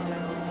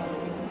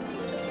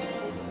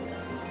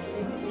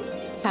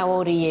 How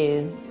old are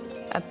you?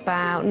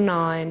 About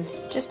 9.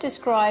 Just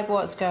describe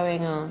what's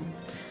going on.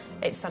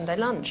 It's Sunday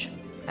lunch,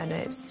 and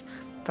it's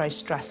very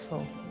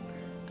stressful.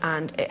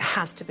 And it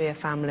has to be a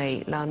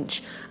family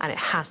lunch, and it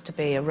has to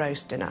be a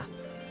roast dinner.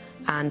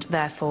 And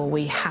therefore,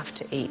 we have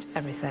to eat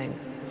everything.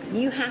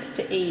 You have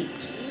to eat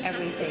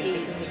everything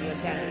because of your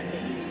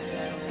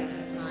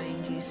delicate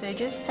behind you. So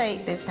just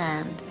take this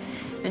hand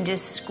and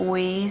just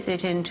squeeze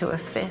it into a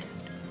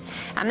fist.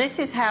 And this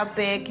is how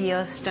big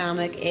your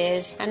stomach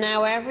is. And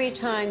now every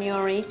time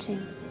you're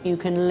eating, you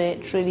can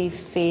literally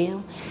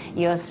feel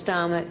your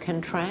stomach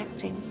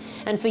contracting.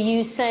 And for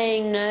you,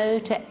 saying no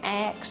to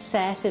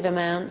excessive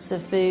amounts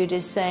of food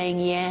is saying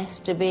yes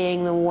to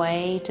being the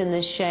weight and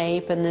the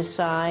shape and the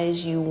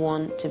size you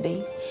want to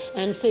be.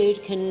 And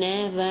food can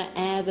never,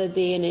 ever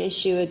be an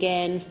issue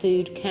again.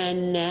 Food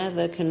can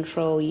never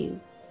control you.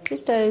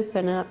 Just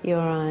open up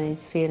your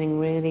eyes, feeling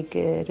really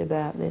good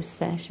about this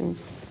session.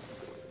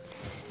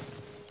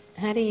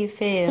 How do you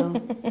feel?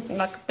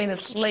 Like I've been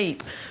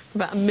asleep for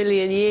about 1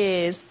 million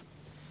years.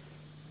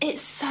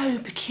 It's so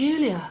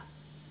peculiar.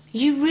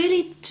 You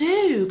really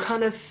do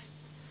kind of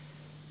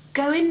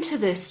go into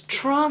this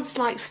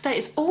trance-like state.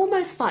 It's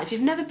almost like, if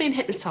you've never been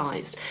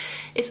hypnotised,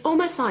 it's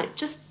almost like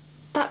just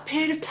that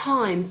period of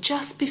time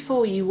just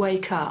before you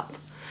wake up.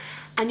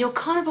 And you're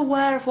kind of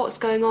aware of what's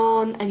going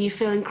on and you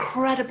feel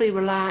incredibly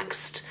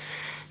relaxed.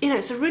 You know,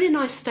 it's a really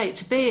nice state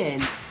to be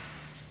in.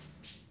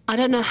 I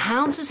don't know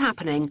how this is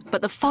happening,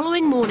 but the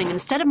following morning,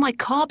 instead of my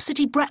Carb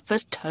City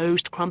breakfast,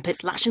 toast,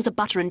 crumpets, lashings of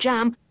butter and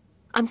jam,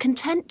 I'm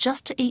content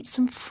just to eat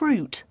some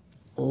fruit.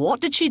 What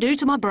did she do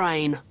to my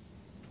brain?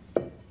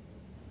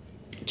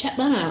 Check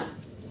that out.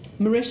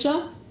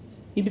 Marissa,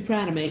 you'd be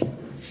proud of me.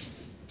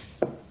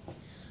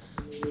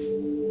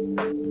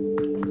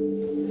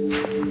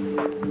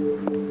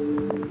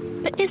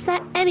 But is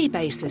there any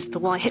basis for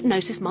why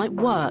hypnosis might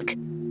work?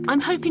 I'm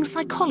hoping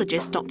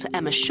psychologist Dr.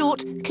 Emma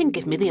Short can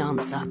give me the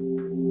answer.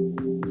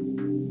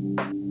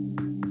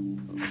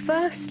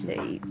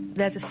 Firstly,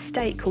 there's a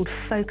state called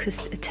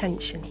focused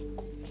attention.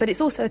 But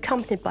it's also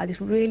accompanied by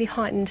this really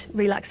heightened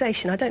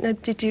relaxation. I don't know,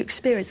 did you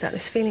experience that,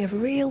 this feeling of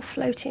real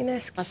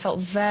floatiness? I felt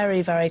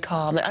very, very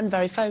calm and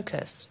very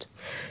focused.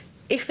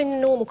 If in a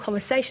normal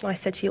conversation I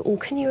said to you,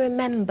 can you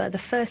remember the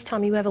first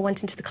time you ever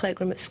went into the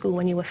cloakroom at school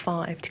when you were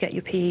 5 to get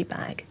your PE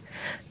bag?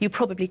 You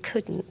probably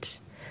couldn't.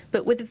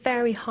 But with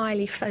very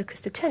highly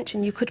focused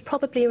attention, you could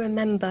probably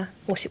remember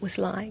what it was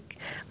like.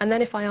 And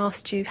then if I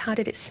asked you, how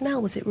did it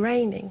smell? Was it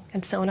raining?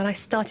 And so on, and I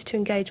started to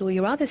engage all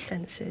your other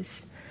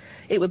senses,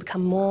 it would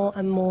become more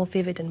and more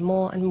vivid and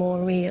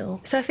more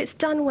real. So if it's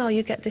done well,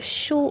 you get this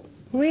short,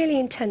 really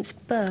intense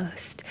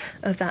burst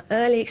of that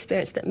early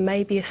experience that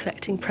may be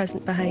affecting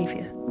present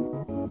behaviour.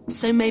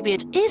 So maybe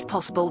it is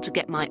possible to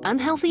get my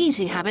unhealthy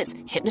eating habits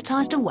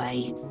hypnotised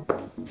away.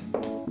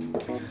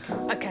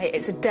 OK,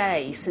 it's a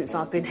day since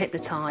I've been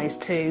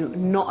hypnotised to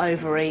not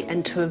overeat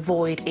and to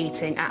avoid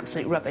eating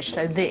absolute rubbish.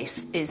 So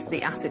this is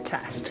the acid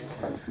test.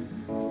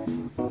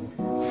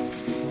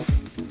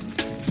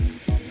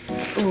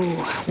 Ooh,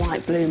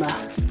 white bloomer.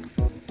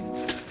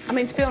 I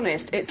mean, to be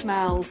honest, it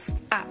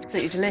smells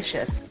absolutely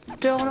delicious.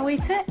 Do I want to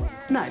eat it?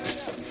 No.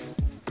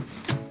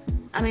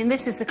 I mean,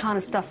 this is the kind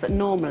of stuff that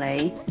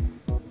normally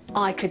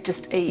I could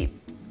just eat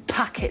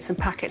packets and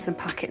packets and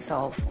packets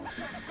of.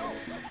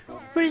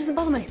 Really doesn't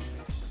bother me.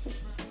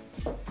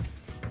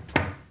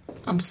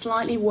 I'm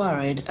slightly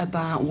worried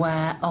about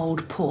where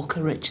old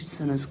Porker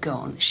Richardson has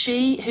gone.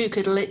 She, who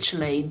could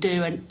literally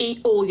do an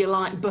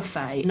eat-all-you-like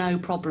buffet, no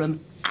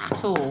problem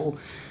at all,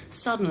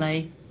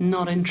 suddenly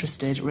not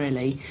interested,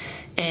 really,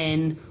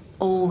 in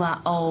all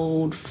that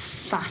old,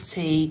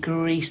 fatty,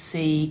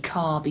 greasy,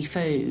 carby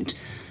food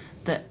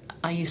that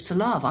I used to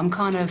love. I'm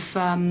kind of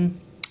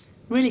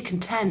really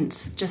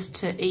content just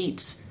to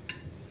eat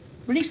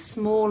really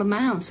small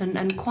amounts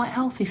and quite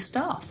healthy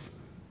stuff.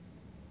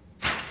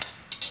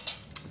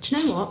 Do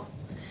you know what?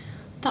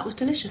 That was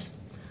delicious.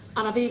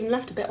 And I've even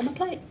left a bit on the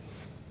plate.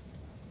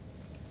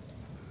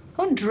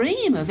 I wouldn't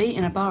dream of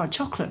eating a bar of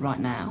chocolate right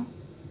now.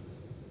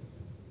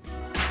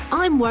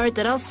 I'm worried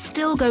that I'll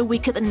still go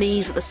weak at the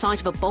knees at the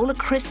sight of a bowl of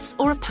crisps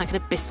or a packet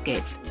of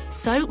biscuits.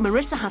 So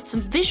Marissa has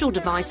some visual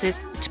devices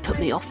to put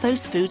me off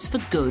those foods for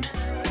good.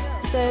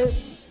 So,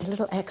 a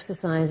little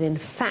exercise in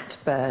fat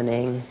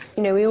burning.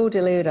 You know, we all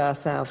delude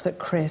ourselves that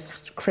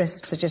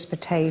crisps are just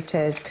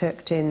potatoes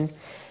cooked in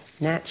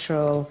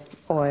natural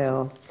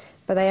oil,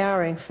 but they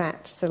are in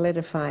fact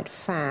solidified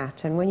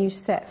fat, and when you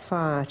set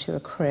fire to a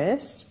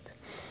crisp,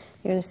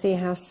 you're going to see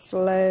how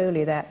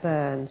slowly that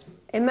burns.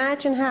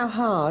 Imagine how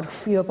hard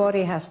your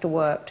body has to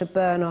work to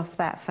burn off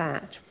that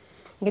fat.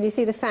 Can you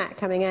see the fat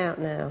coming out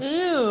now?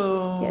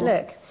 Ew. Yeah,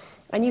 look.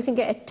 And you can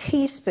get a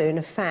teaspoon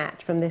of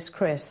fat from this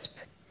crisp.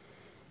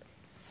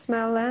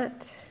 Smell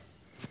that?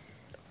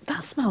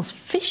 That smells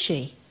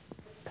fishy.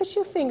 Put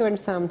your finger and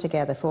thumb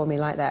together for me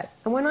like that.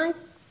 And when I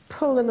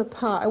pull them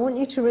apart, I want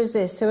you to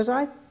resist. So as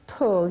I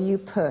pull, you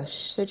push.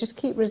 So just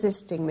keep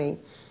resisting me.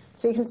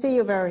 So you can see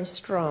you're very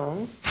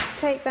strong.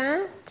 Take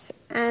that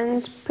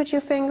and put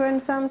your finger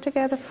and thumb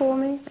together for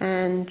me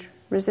and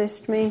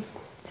resist me.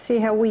 See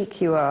how weak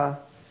you are.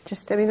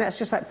 I mean, that's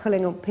just like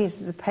pulling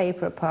pieces of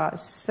paper apart.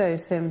 It's so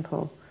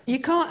simple.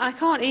 I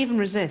can't even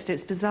resist.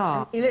 It's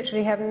bizarre. You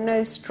literally have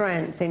no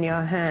strength in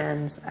your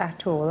hands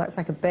at all. That's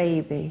like a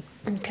baby.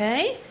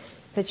 OK.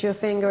 Put your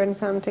finger and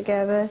thumb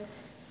together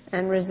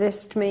and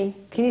resist me.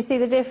 Can you see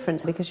the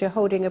difference? Because you're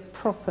holding a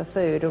proper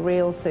food, a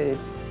real food.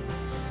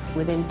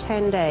 Within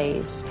 10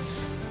 days,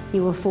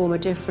 you will form a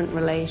different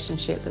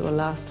relationship that will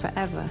last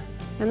forever.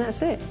 And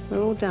that's it.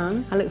 We're all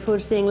done. I look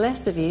forward to seeing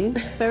less of you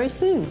very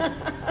soon.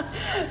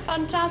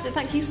 Fantastic.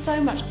 Thank you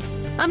so much.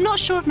 I'm not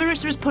sure if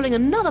Marissa is pulling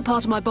another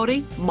part of my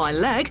body, my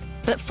leg,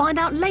 but find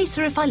out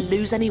later if I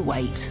lose any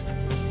weight.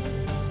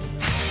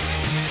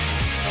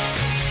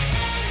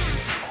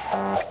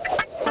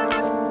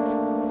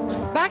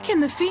 Back in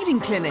the feeding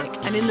clinic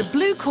and in the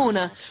blue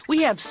corner,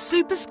 we have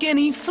super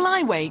skinny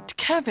flyweight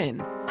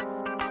Kevin.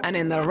 And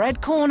in the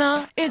red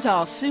corner is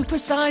our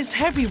supersized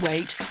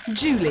heavyweight,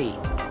 Julie.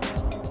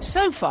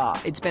 So far,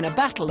 it's been a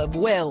battle of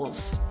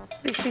wills.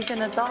 This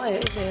isn't a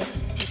diet, is it?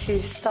 This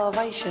is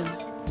starvation.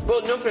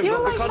 Well, nothing, You're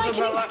but always because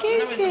making of that... No,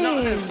 it's not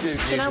an excuses.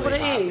 excuse, Do you know what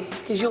it usually, is?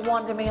 Because you're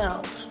winding me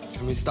up.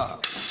 Can we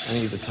start? I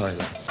need the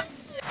toilet.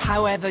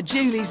 However,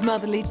 Julie's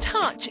motherly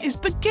touch is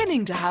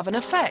beginning to have an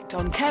effect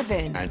on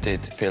Kevin. I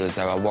did feel as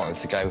though I wanted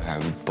to go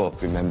home, but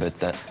remembered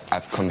that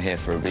I've come here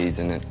for a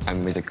reason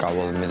and with a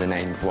goal and with an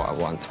aim of what I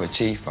want to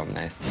achieve from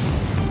this.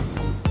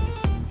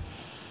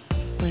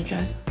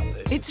 Okay.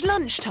 It's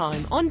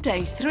lunchtime on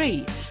day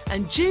 3,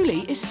 and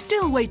Julie is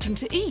still waiting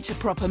to eat a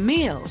proper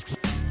meal.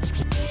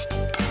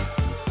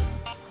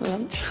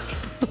 Lunch.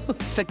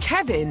 For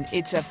Kevin,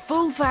 it's a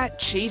full-fat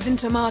cheese and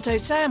tomato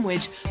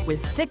sandwich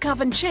with thick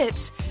oven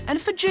chips, and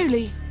for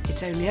Julie,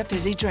 it's only a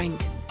fizzy drink.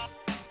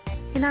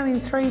 You know, in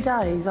 3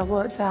 days, I've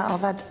worked out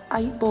I've had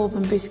 8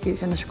 bourbon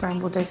biscuits and a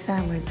scrambled egg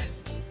sandwich.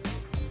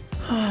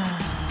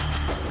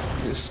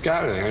 It's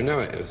scary, I know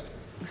it is.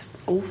 It's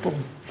awful.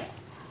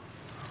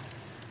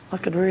 I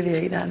could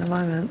really eat that in a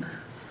moment.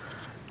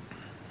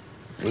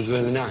 It was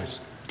really nice.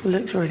 It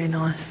looks really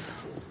nice.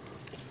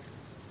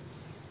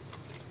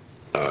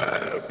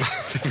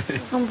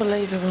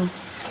 Unbelievable.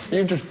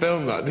 You just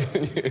filmed that,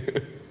 didn't you?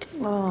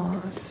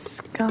 Oh, it's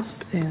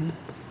disgusting.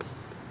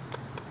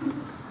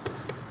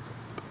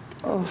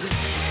 Oh.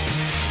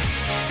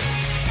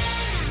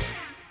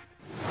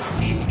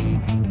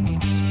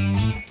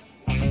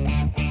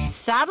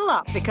 Saddle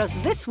up, because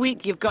this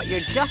week you've got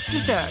your just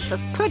desserts,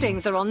 as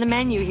puddings are on the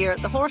menu here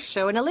at the Horse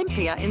Show in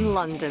Olympia in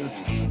London.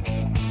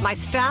 My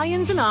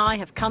stallions and I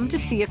have come to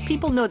see if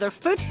people know their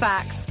food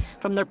facts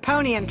from their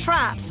pony and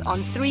traps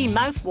on 3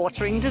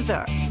 mouth-watering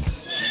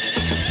desserts.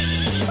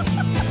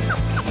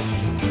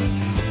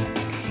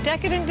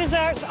 Decadent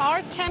desserts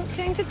are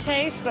tempting to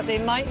taste, but they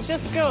might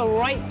just go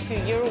right to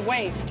your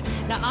waist.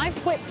 Now, I've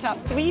whipped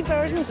up 3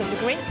 versions of the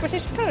Great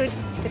British Pud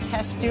to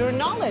test your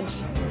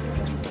knowledge.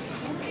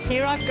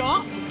 Here I've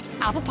got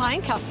apple pie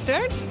and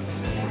custard,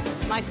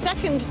 my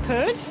second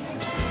pud,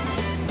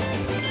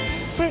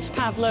 fruit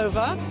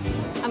pavlova,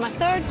 and my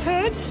third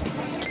pud,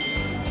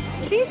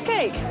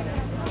 cheesecake.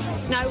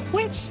 Now,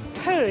 which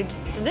pud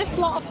do this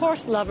lot of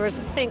horse lovers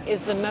think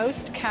is the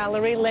most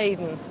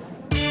calorie-laden?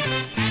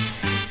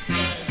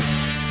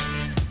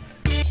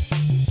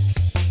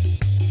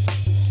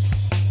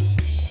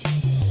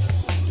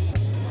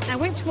 Now,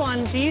 which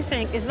one do you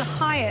think is the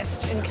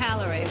highest in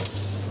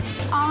calories?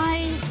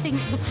 I think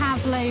the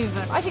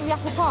pavlova. I think the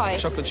apple pie.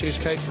 Chocolate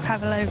cheesecake.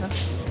 Pavlova.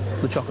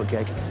 The chocolate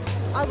cake.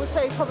 I would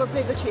say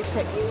probably the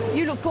cheesecake.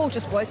 You look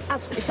gorgeous, boys.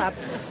 Absolutely fab.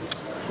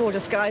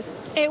 Gorgeous, guys.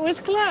 It was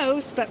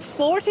close, but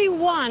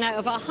 41 out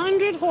of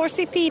 100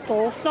 horsey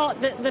people thought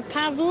that the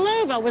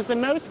pavlova was the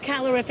most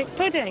calorific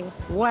pudding.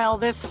 Well,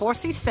 this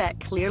horsey set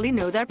clearly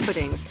know their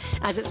puddings,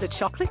 as it's the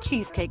chocolate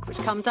cheesecake which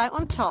comes out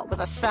on top with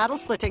a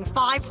saddle-splitting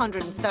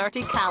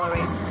 530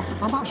 calories.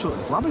 I'm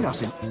absolutely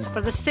flabbergasted.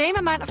 For the same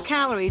amount of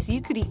calories,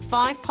 you could eat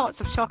 5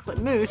 pots of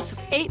chocolate mousse,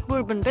 8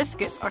 bourbon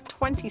biscuits, or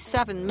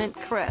 27 mint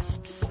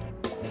crisps.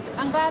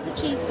 I'm glad the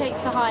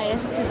cheesecake's the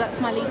highest, because that's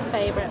my least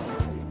favourite.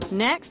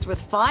 Next, with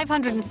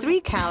 503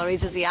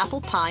 calories, is the apple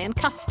pie and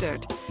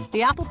custard.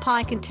 The apple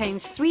pie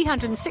contains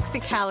 360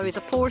 calories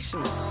a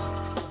portion.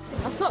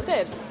 That's not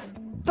good.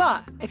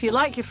 But if you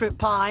like your fruit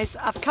pies,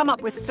 I've come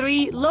up with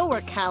 3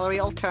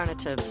 lower-calorie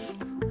alternatives.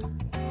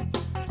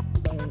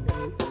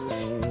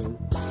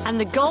 And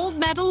the gold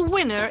medal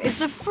winner is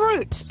the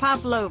fruit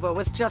pavlova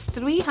with just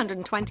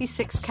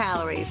 326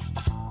 calories.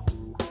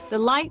 The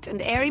light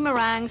and airy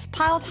meringues,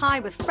 piled high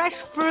with fresh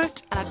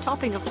fruit and a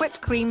topping of whipped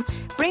cream,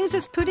 brings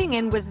this pudding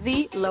in with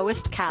the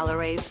lowest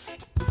calories.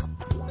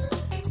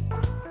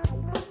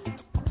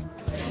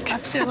 I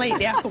still eat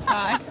the apple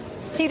pie.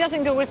 He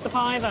doesn't go with the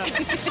pie, though.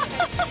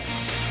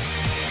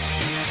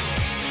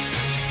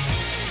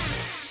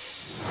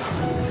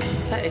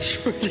 That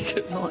is really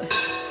good,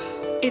 nice.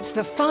 It's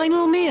the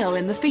final meal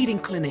in the feeding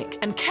clinic,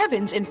 and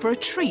Kevin's in for a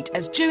treat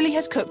as Julie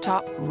has cooked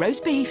up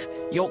roast beef,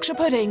 Yorkshire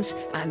puddings,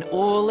 and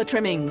all the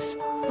trimmings.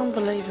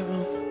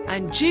 Unbelievable.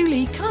 And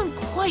Julie can't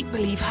quite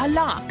believe her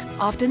luck.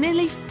 After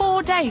nearly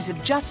 4 days of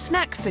just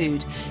snack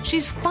food,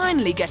 she's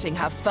finally getting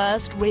her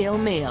first real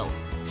meal.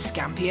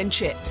 Scampi and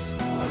chips.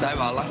 So,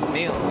 our last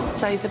meal.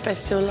 Save the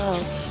best till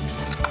last.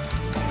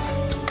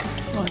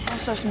 Right,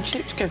 let's have some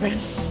chips, Kevin.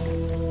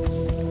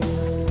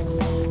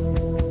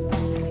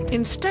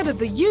 Instead of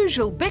the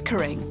usual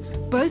bickering,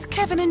 both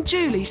Kevin and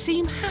Julie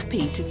seem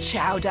happy to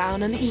chow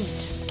down and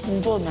eat. I'm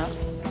enjoying that.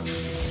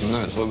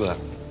 No, it's lovely.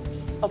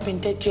 I've been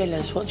dead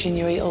jealous watching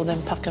you eat all them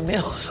pack of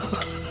meals.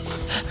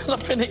 And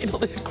I've been eating all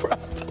this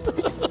crap.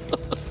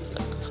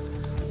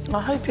 I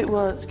hope it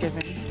works,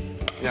 Kevin.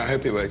 Yeah, I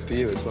hope it works for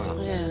you as well.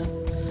 Yeah.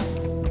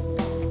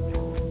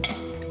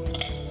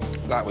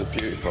 That was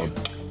beautiful.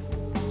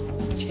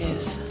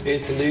 Cheers.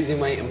 Here's to losing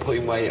weight and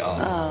putting weight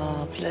on.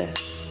 Oh,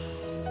 bless.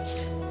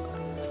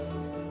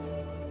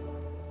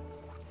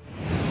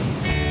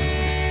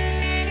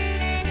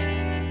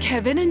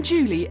 Kevin and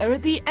Julie are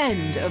at the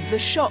end of the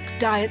shock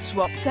diet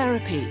swap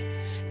therapy.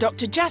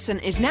 Dr.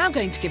 Jessen is now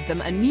going to give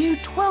them a new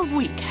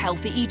 12-week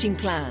healthy eating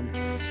plan.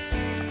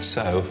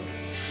 So,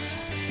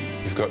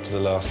 you've got to the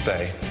last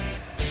day.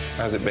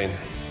 How's it been?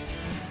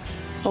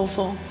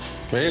 Awful.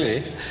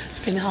 Really? It's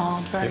been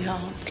hard, very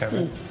hard.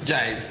 Kevin?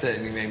 Yeah, it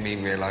certainly made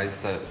me realise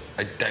that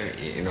I don't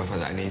eat enough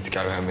and that I need to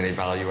go home and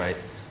evaluate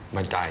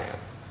my diet.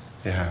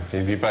 Yeah,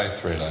 have you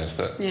both realised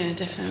that Yeah,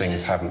 definitely.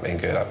 things haven't been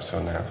good up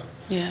till now?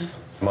 Yeah.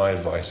 My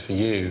advice for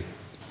you,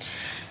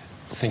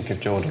 think of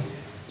Jordan.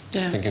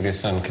 Yeah. Think of your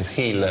son, because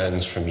he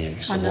learns from you.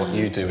 So I know. what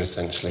you do,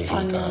 essentially, he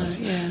I know, does.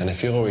 yeah. And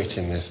if you're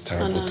eating this I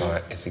terrible know.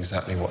 diet, it's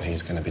exactly what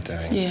he's going to be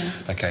doing. Yeah.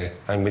 OK,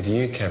 and with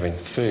you, Kevin,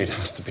 food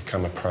has to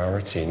become a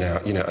priority. Now,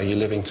 you know, are you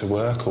living to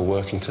work or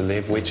working to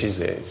live? Which is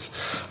it?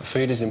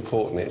 Food is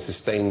important. It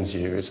sustains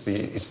you. It's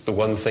the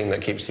one thing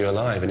that keeps you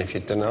alive. And if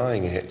you're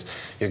denying it,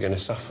 you're going to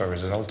suffer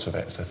as a result of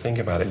it. So think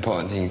about it.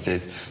 Important things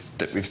is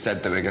that we've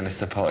said that we're going to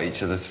support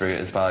each other through it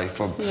as well. If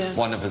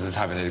one of us is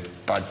having a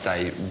bad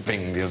day,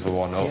 ring the other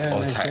one up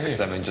or text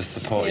them and just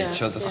support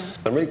each other. Yeah.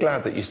 I'm really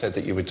glad that you said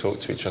that you would talk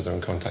to each other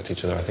and contact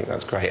each other. I think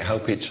that's great.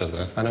 Help each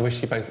other. And I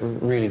wish you both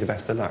really the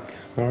best of luck.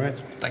 All right?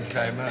 Thank you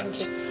very much.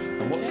 Thank you.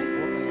 And what they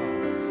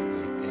are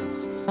basically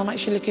is... I'm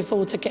actually looking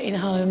forward to getting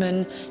home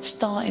and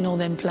starting all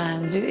them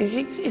plans.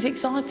 It's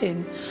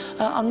exciting.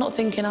 I'm not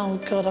thinking, oh,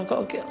 God, I've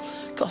got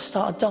to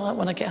start a diet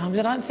when I get home,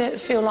 because I don't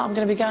feel like I'm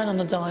going to be going on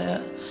a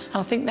diet. And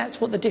I think that's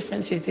what the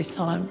difference is this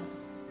time.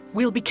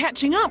 We'll be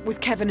catching up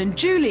with Kevin and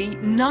Julie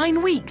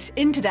 9 weeks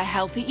into their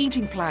healthy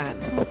eating plan.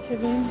 Hi,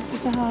 Kevin.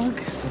 It's a hug.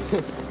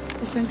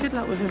 Listen, good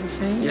luck with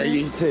everything. Yeah,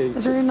 you too.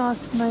 It's really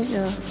nice to meet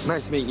you.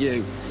 Nice to meet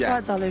you. Yeah.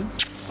 Right, darling.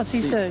 I'll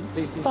see you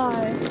soon.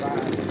 Bye.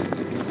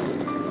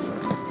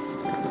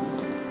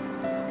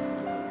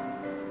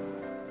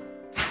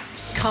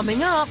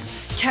 Coming up,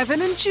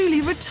 Kevin and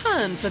Julie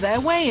return for their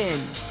weigh-in.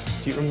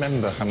 Do you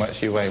remember how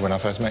much you weighed when I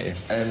first met you?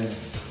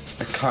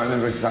 I can't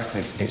remember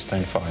exactly. 8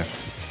 stone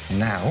 5.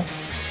 Now...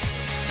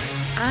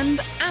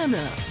 And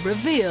Anna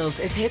reveals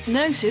if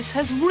hypnosis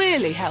has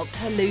really helped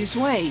her lose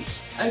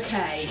weight.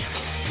 OK.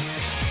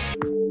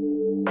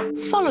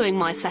 Following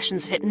my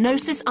sessions of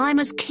hypnosis, I'm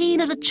as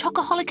keen as a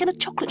chocoholic in a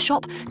chocolate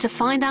shop to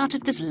find out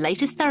if this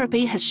latest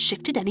therapy has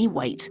shifted any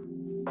weight.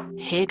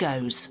 Here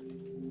goes.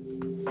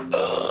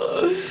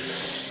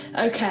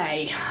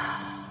 OK.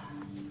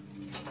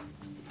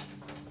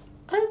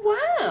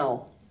 Oh,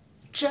 wow.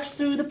 Just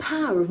through the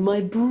power of my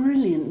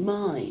brilliant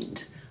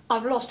mind,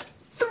 I've lost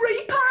 3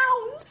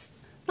 pounds!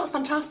 That's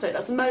fantastic.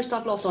 That's the most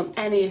I've lost on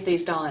any of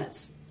these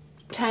diets.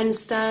 10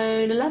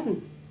 stone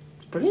 11.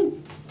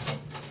 Brilliant.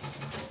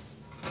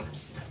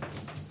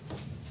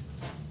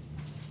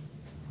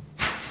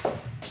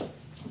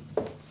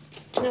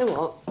 Do you know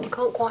what? I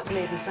can't quite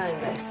believe I'm saying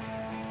this,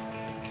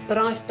 but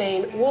I've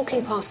been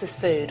walking past this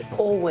food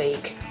all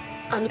week,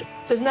 and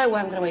there's no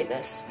way I'm going to eat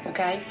this,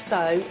 OK? So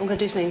I'm going to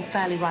do something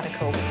fairly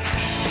radical.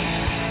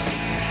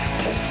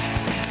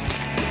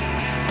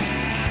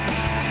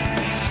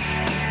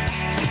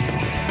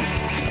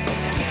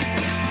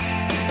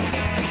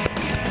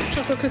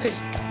 Chocolate cookies.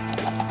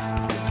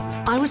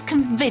 I was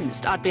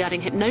convinced I'd be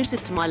adding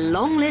hypnosis to my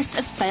long list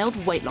of failed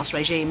weight loss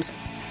regimes.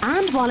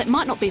 And while it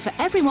might not be for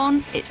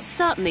everyone, it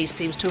certainly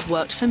seems to have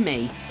worked for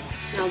me.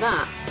 Now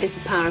that is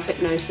the power of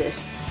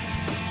hypnosis.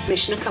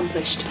 Mission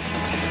accomplished.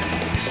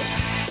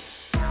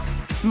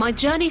 My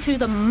journey through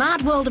the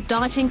mad world of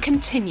dieting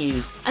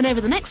continues, and over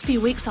the next few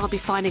weeks I'll be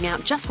finding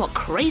out just what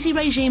crazy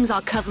regimes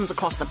our cousins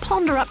across the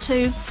pond are up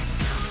to,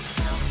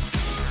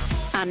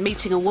 and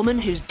meeting a woman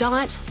whose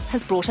diet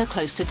has brought her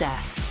close to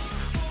death.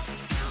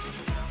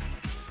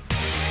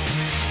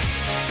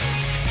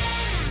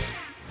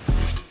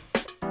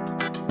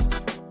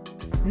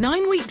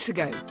 Nine weeks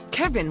ago,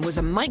 Kevin was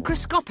a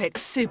microscopic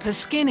super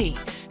skinny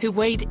who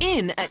weighed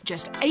in at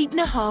just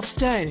 8.5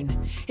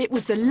 stone. It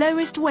was the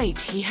lowest weight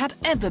he had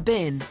ever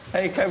been.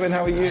 Hey, Kevin,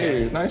 how are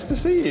you? Nice to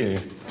see you.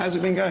 How's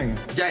it been going?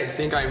 Yeah, it's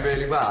been going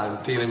really well.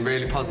 I'm feeling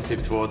really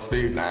positive towards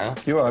food now.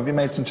 You are? Have you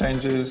made some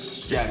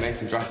changes? Yeah, I made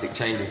some drastic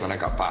changes when I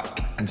got back.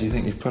 And do you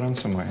think you've put on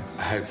some weight?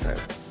 I hope so.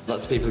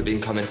 Lots of people have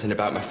been commenting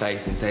about my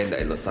face and saying that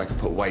it looks like I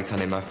put weight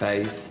on in my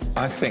face.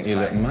 I think you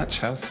look much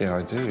healthier,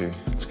 I do.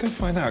 Let's go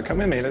find out. Come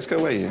with me, let's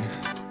go weigh you.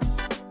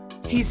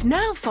 He's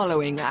now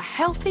following a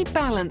healthy,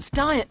 balanced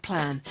diet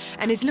plan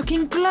and is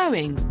looking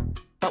glowing.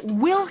 But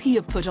will he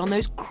have put on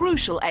those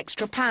crucial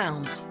extra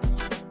pounds?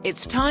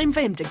 It's time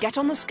for him to get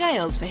on the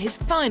scales for his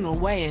final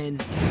weigh-in.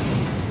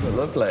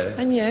 Lovely.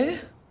 And you?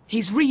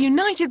 He's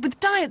reunited with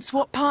diet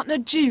swap partner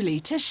Julie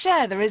to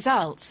share the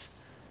results.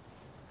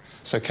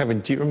 So, Kevin,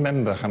 do you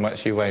remember how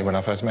much you weighed when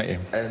I first met you?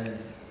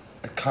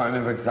 I can't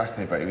remember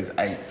exactly, but it was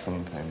 8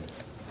 something.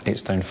 8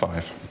 stone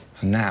 5.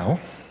 And now...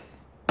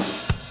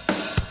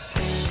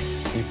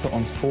 you've put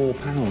on 4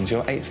 pounds.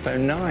 You're 8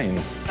 stone 9.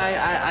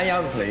 I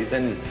am pleased,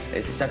 and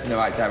it's a step in the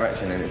right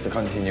direction, and it's the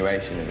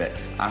continuation of it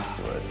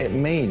afterwards. It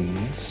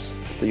means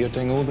that you're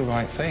doing all the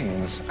right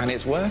things, and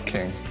it's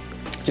working.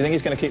 Do you think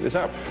he's going to keep this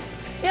up?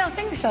 Yeah, I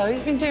think so.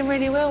 He's been doing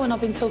really well when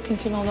I've been talking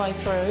to him all the way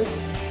through.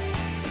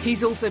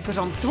 He's also put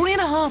on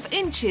 3.5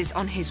 inches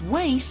on his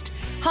waist,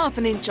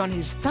 0.5 inch on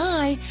his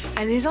thigh,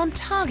 and is on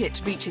target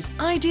to reach his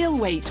ideal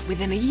weight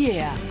within a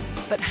year.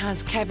 But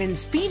has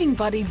Kevin's feeding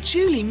buddy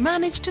Julie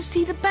managed to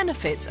see the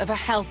benefits of a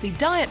healthy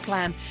diet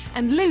plan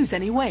and lose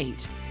any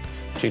weight?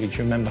 Julie, do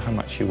you remember how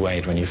much you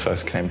weighed when you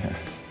first came here?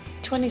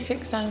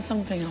 26 stone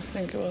something, I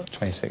think it was.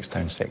 26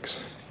 stone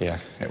 6. Yeah,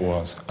 it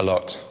was. A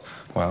lot.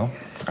 Well,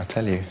 I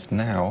tell you,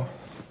 now...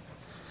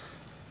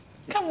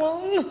 Come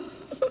on.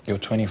 You're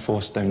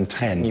 24 stone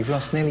 10. You've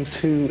lost nearly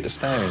 2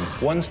 stone.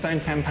 1 stone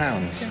 10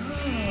 pounds.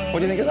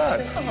 What do you think of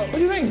that? What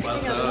do you think? I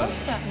think I've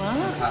lost that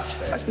much.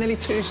 That's nearly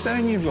 2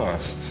 stone you've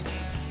lost.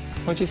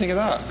 What do you think of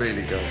that? That's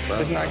really good.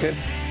 Isn't that good?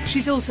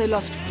 She's also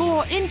lost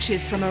 4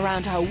 inches from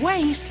around her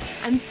waist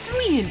and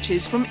 3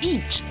 inches from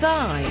each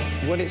thigh.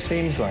 What it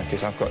seems like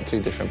is I've got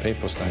 2 different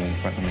people standing in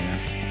front of me now.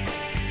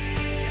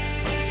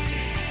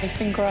 It's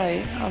been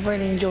great. I've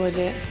really enjoyed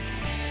it.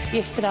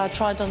 Yesterday I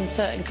tried on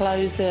certain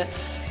clothes that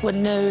were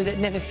new, that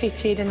never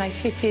fitted, and they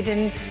fitted,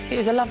 and it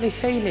was a lovely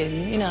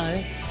feeling, you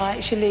know. I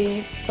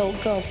actually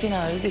thought, God, you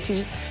know, this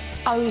is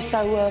oh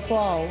so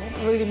worthwhile.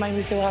 It really made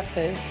me feel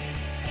happy.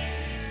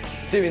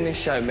 Doing this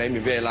show made me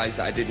realise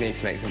that I did need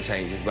to make some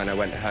changes when I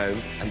went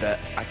home, and that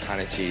I can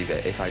achieve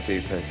it if I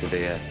do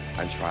persevere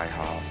and try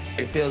hard.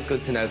 It feels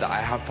good to know that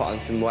I have put on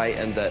some weight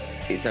and that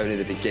it's only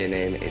the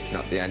beginning, it's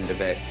not the end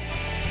of it.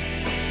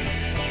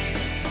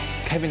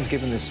 Kevin's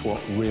given this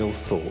swap real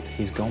thought.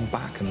 He's gone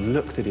back and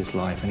looked at his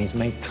life and he's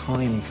made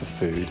time for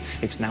food.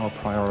 It's now a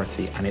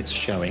priority and it's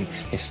showing.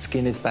 His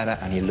skin is better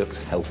and he looks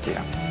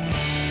healthier.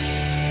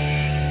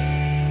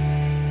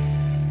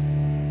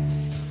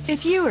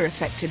 If you were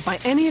affected by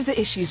any of the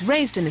issues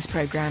raised in this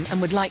programme and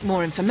would like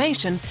more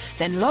information,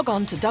 then log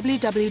on to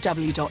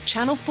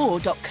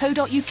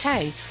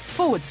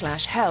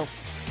www.channel4.co.uk/health.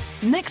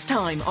 Next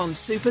time on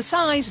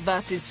Supersize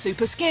versus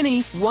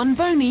Superskinny, one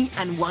bony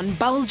and one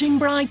bulging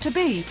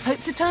bride-to-be hope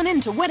to turn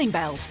into wedding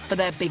bells for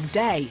their big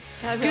day.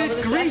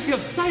 Good grief, you're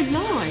so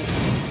nice.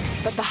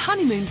 But the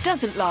honeymoon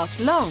doesn't last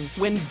long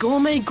when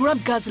gourmet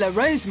grub guzzler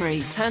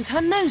Rosemary turns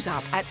her nose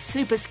up at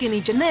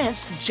Superskinny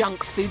Jeanette's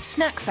junk food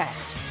snack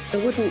fest. I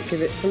wouldn't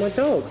give it to my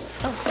dog.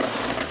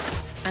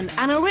 And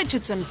Anna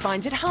Richardson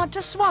finds it hard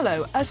to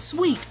swallow a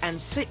sweet and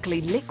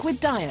sickly liquid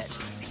diet.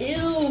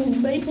 Ew,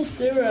 maple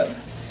syrup.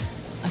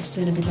 I'd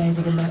sooner be laying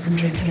with a mat than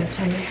drinking it, I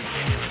tell you.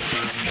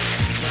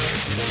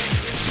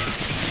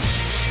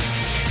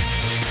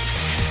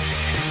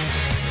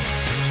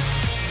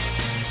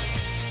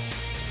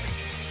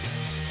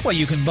 Well,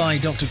 you can buy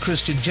Dr.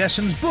 Christian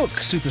Jessen's book,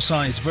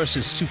 Supersized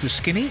versus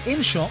Superskinny,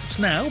 in shops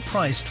now,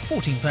 priced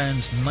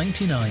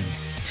 £14.99.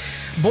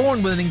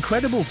 Born with an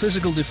incredible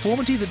physical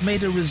deformity that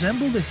made her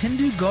resemble the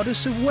Hindu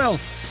goddess of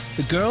wealth,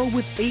 the girl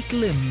with 8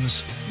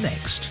 limbs.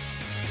 Next.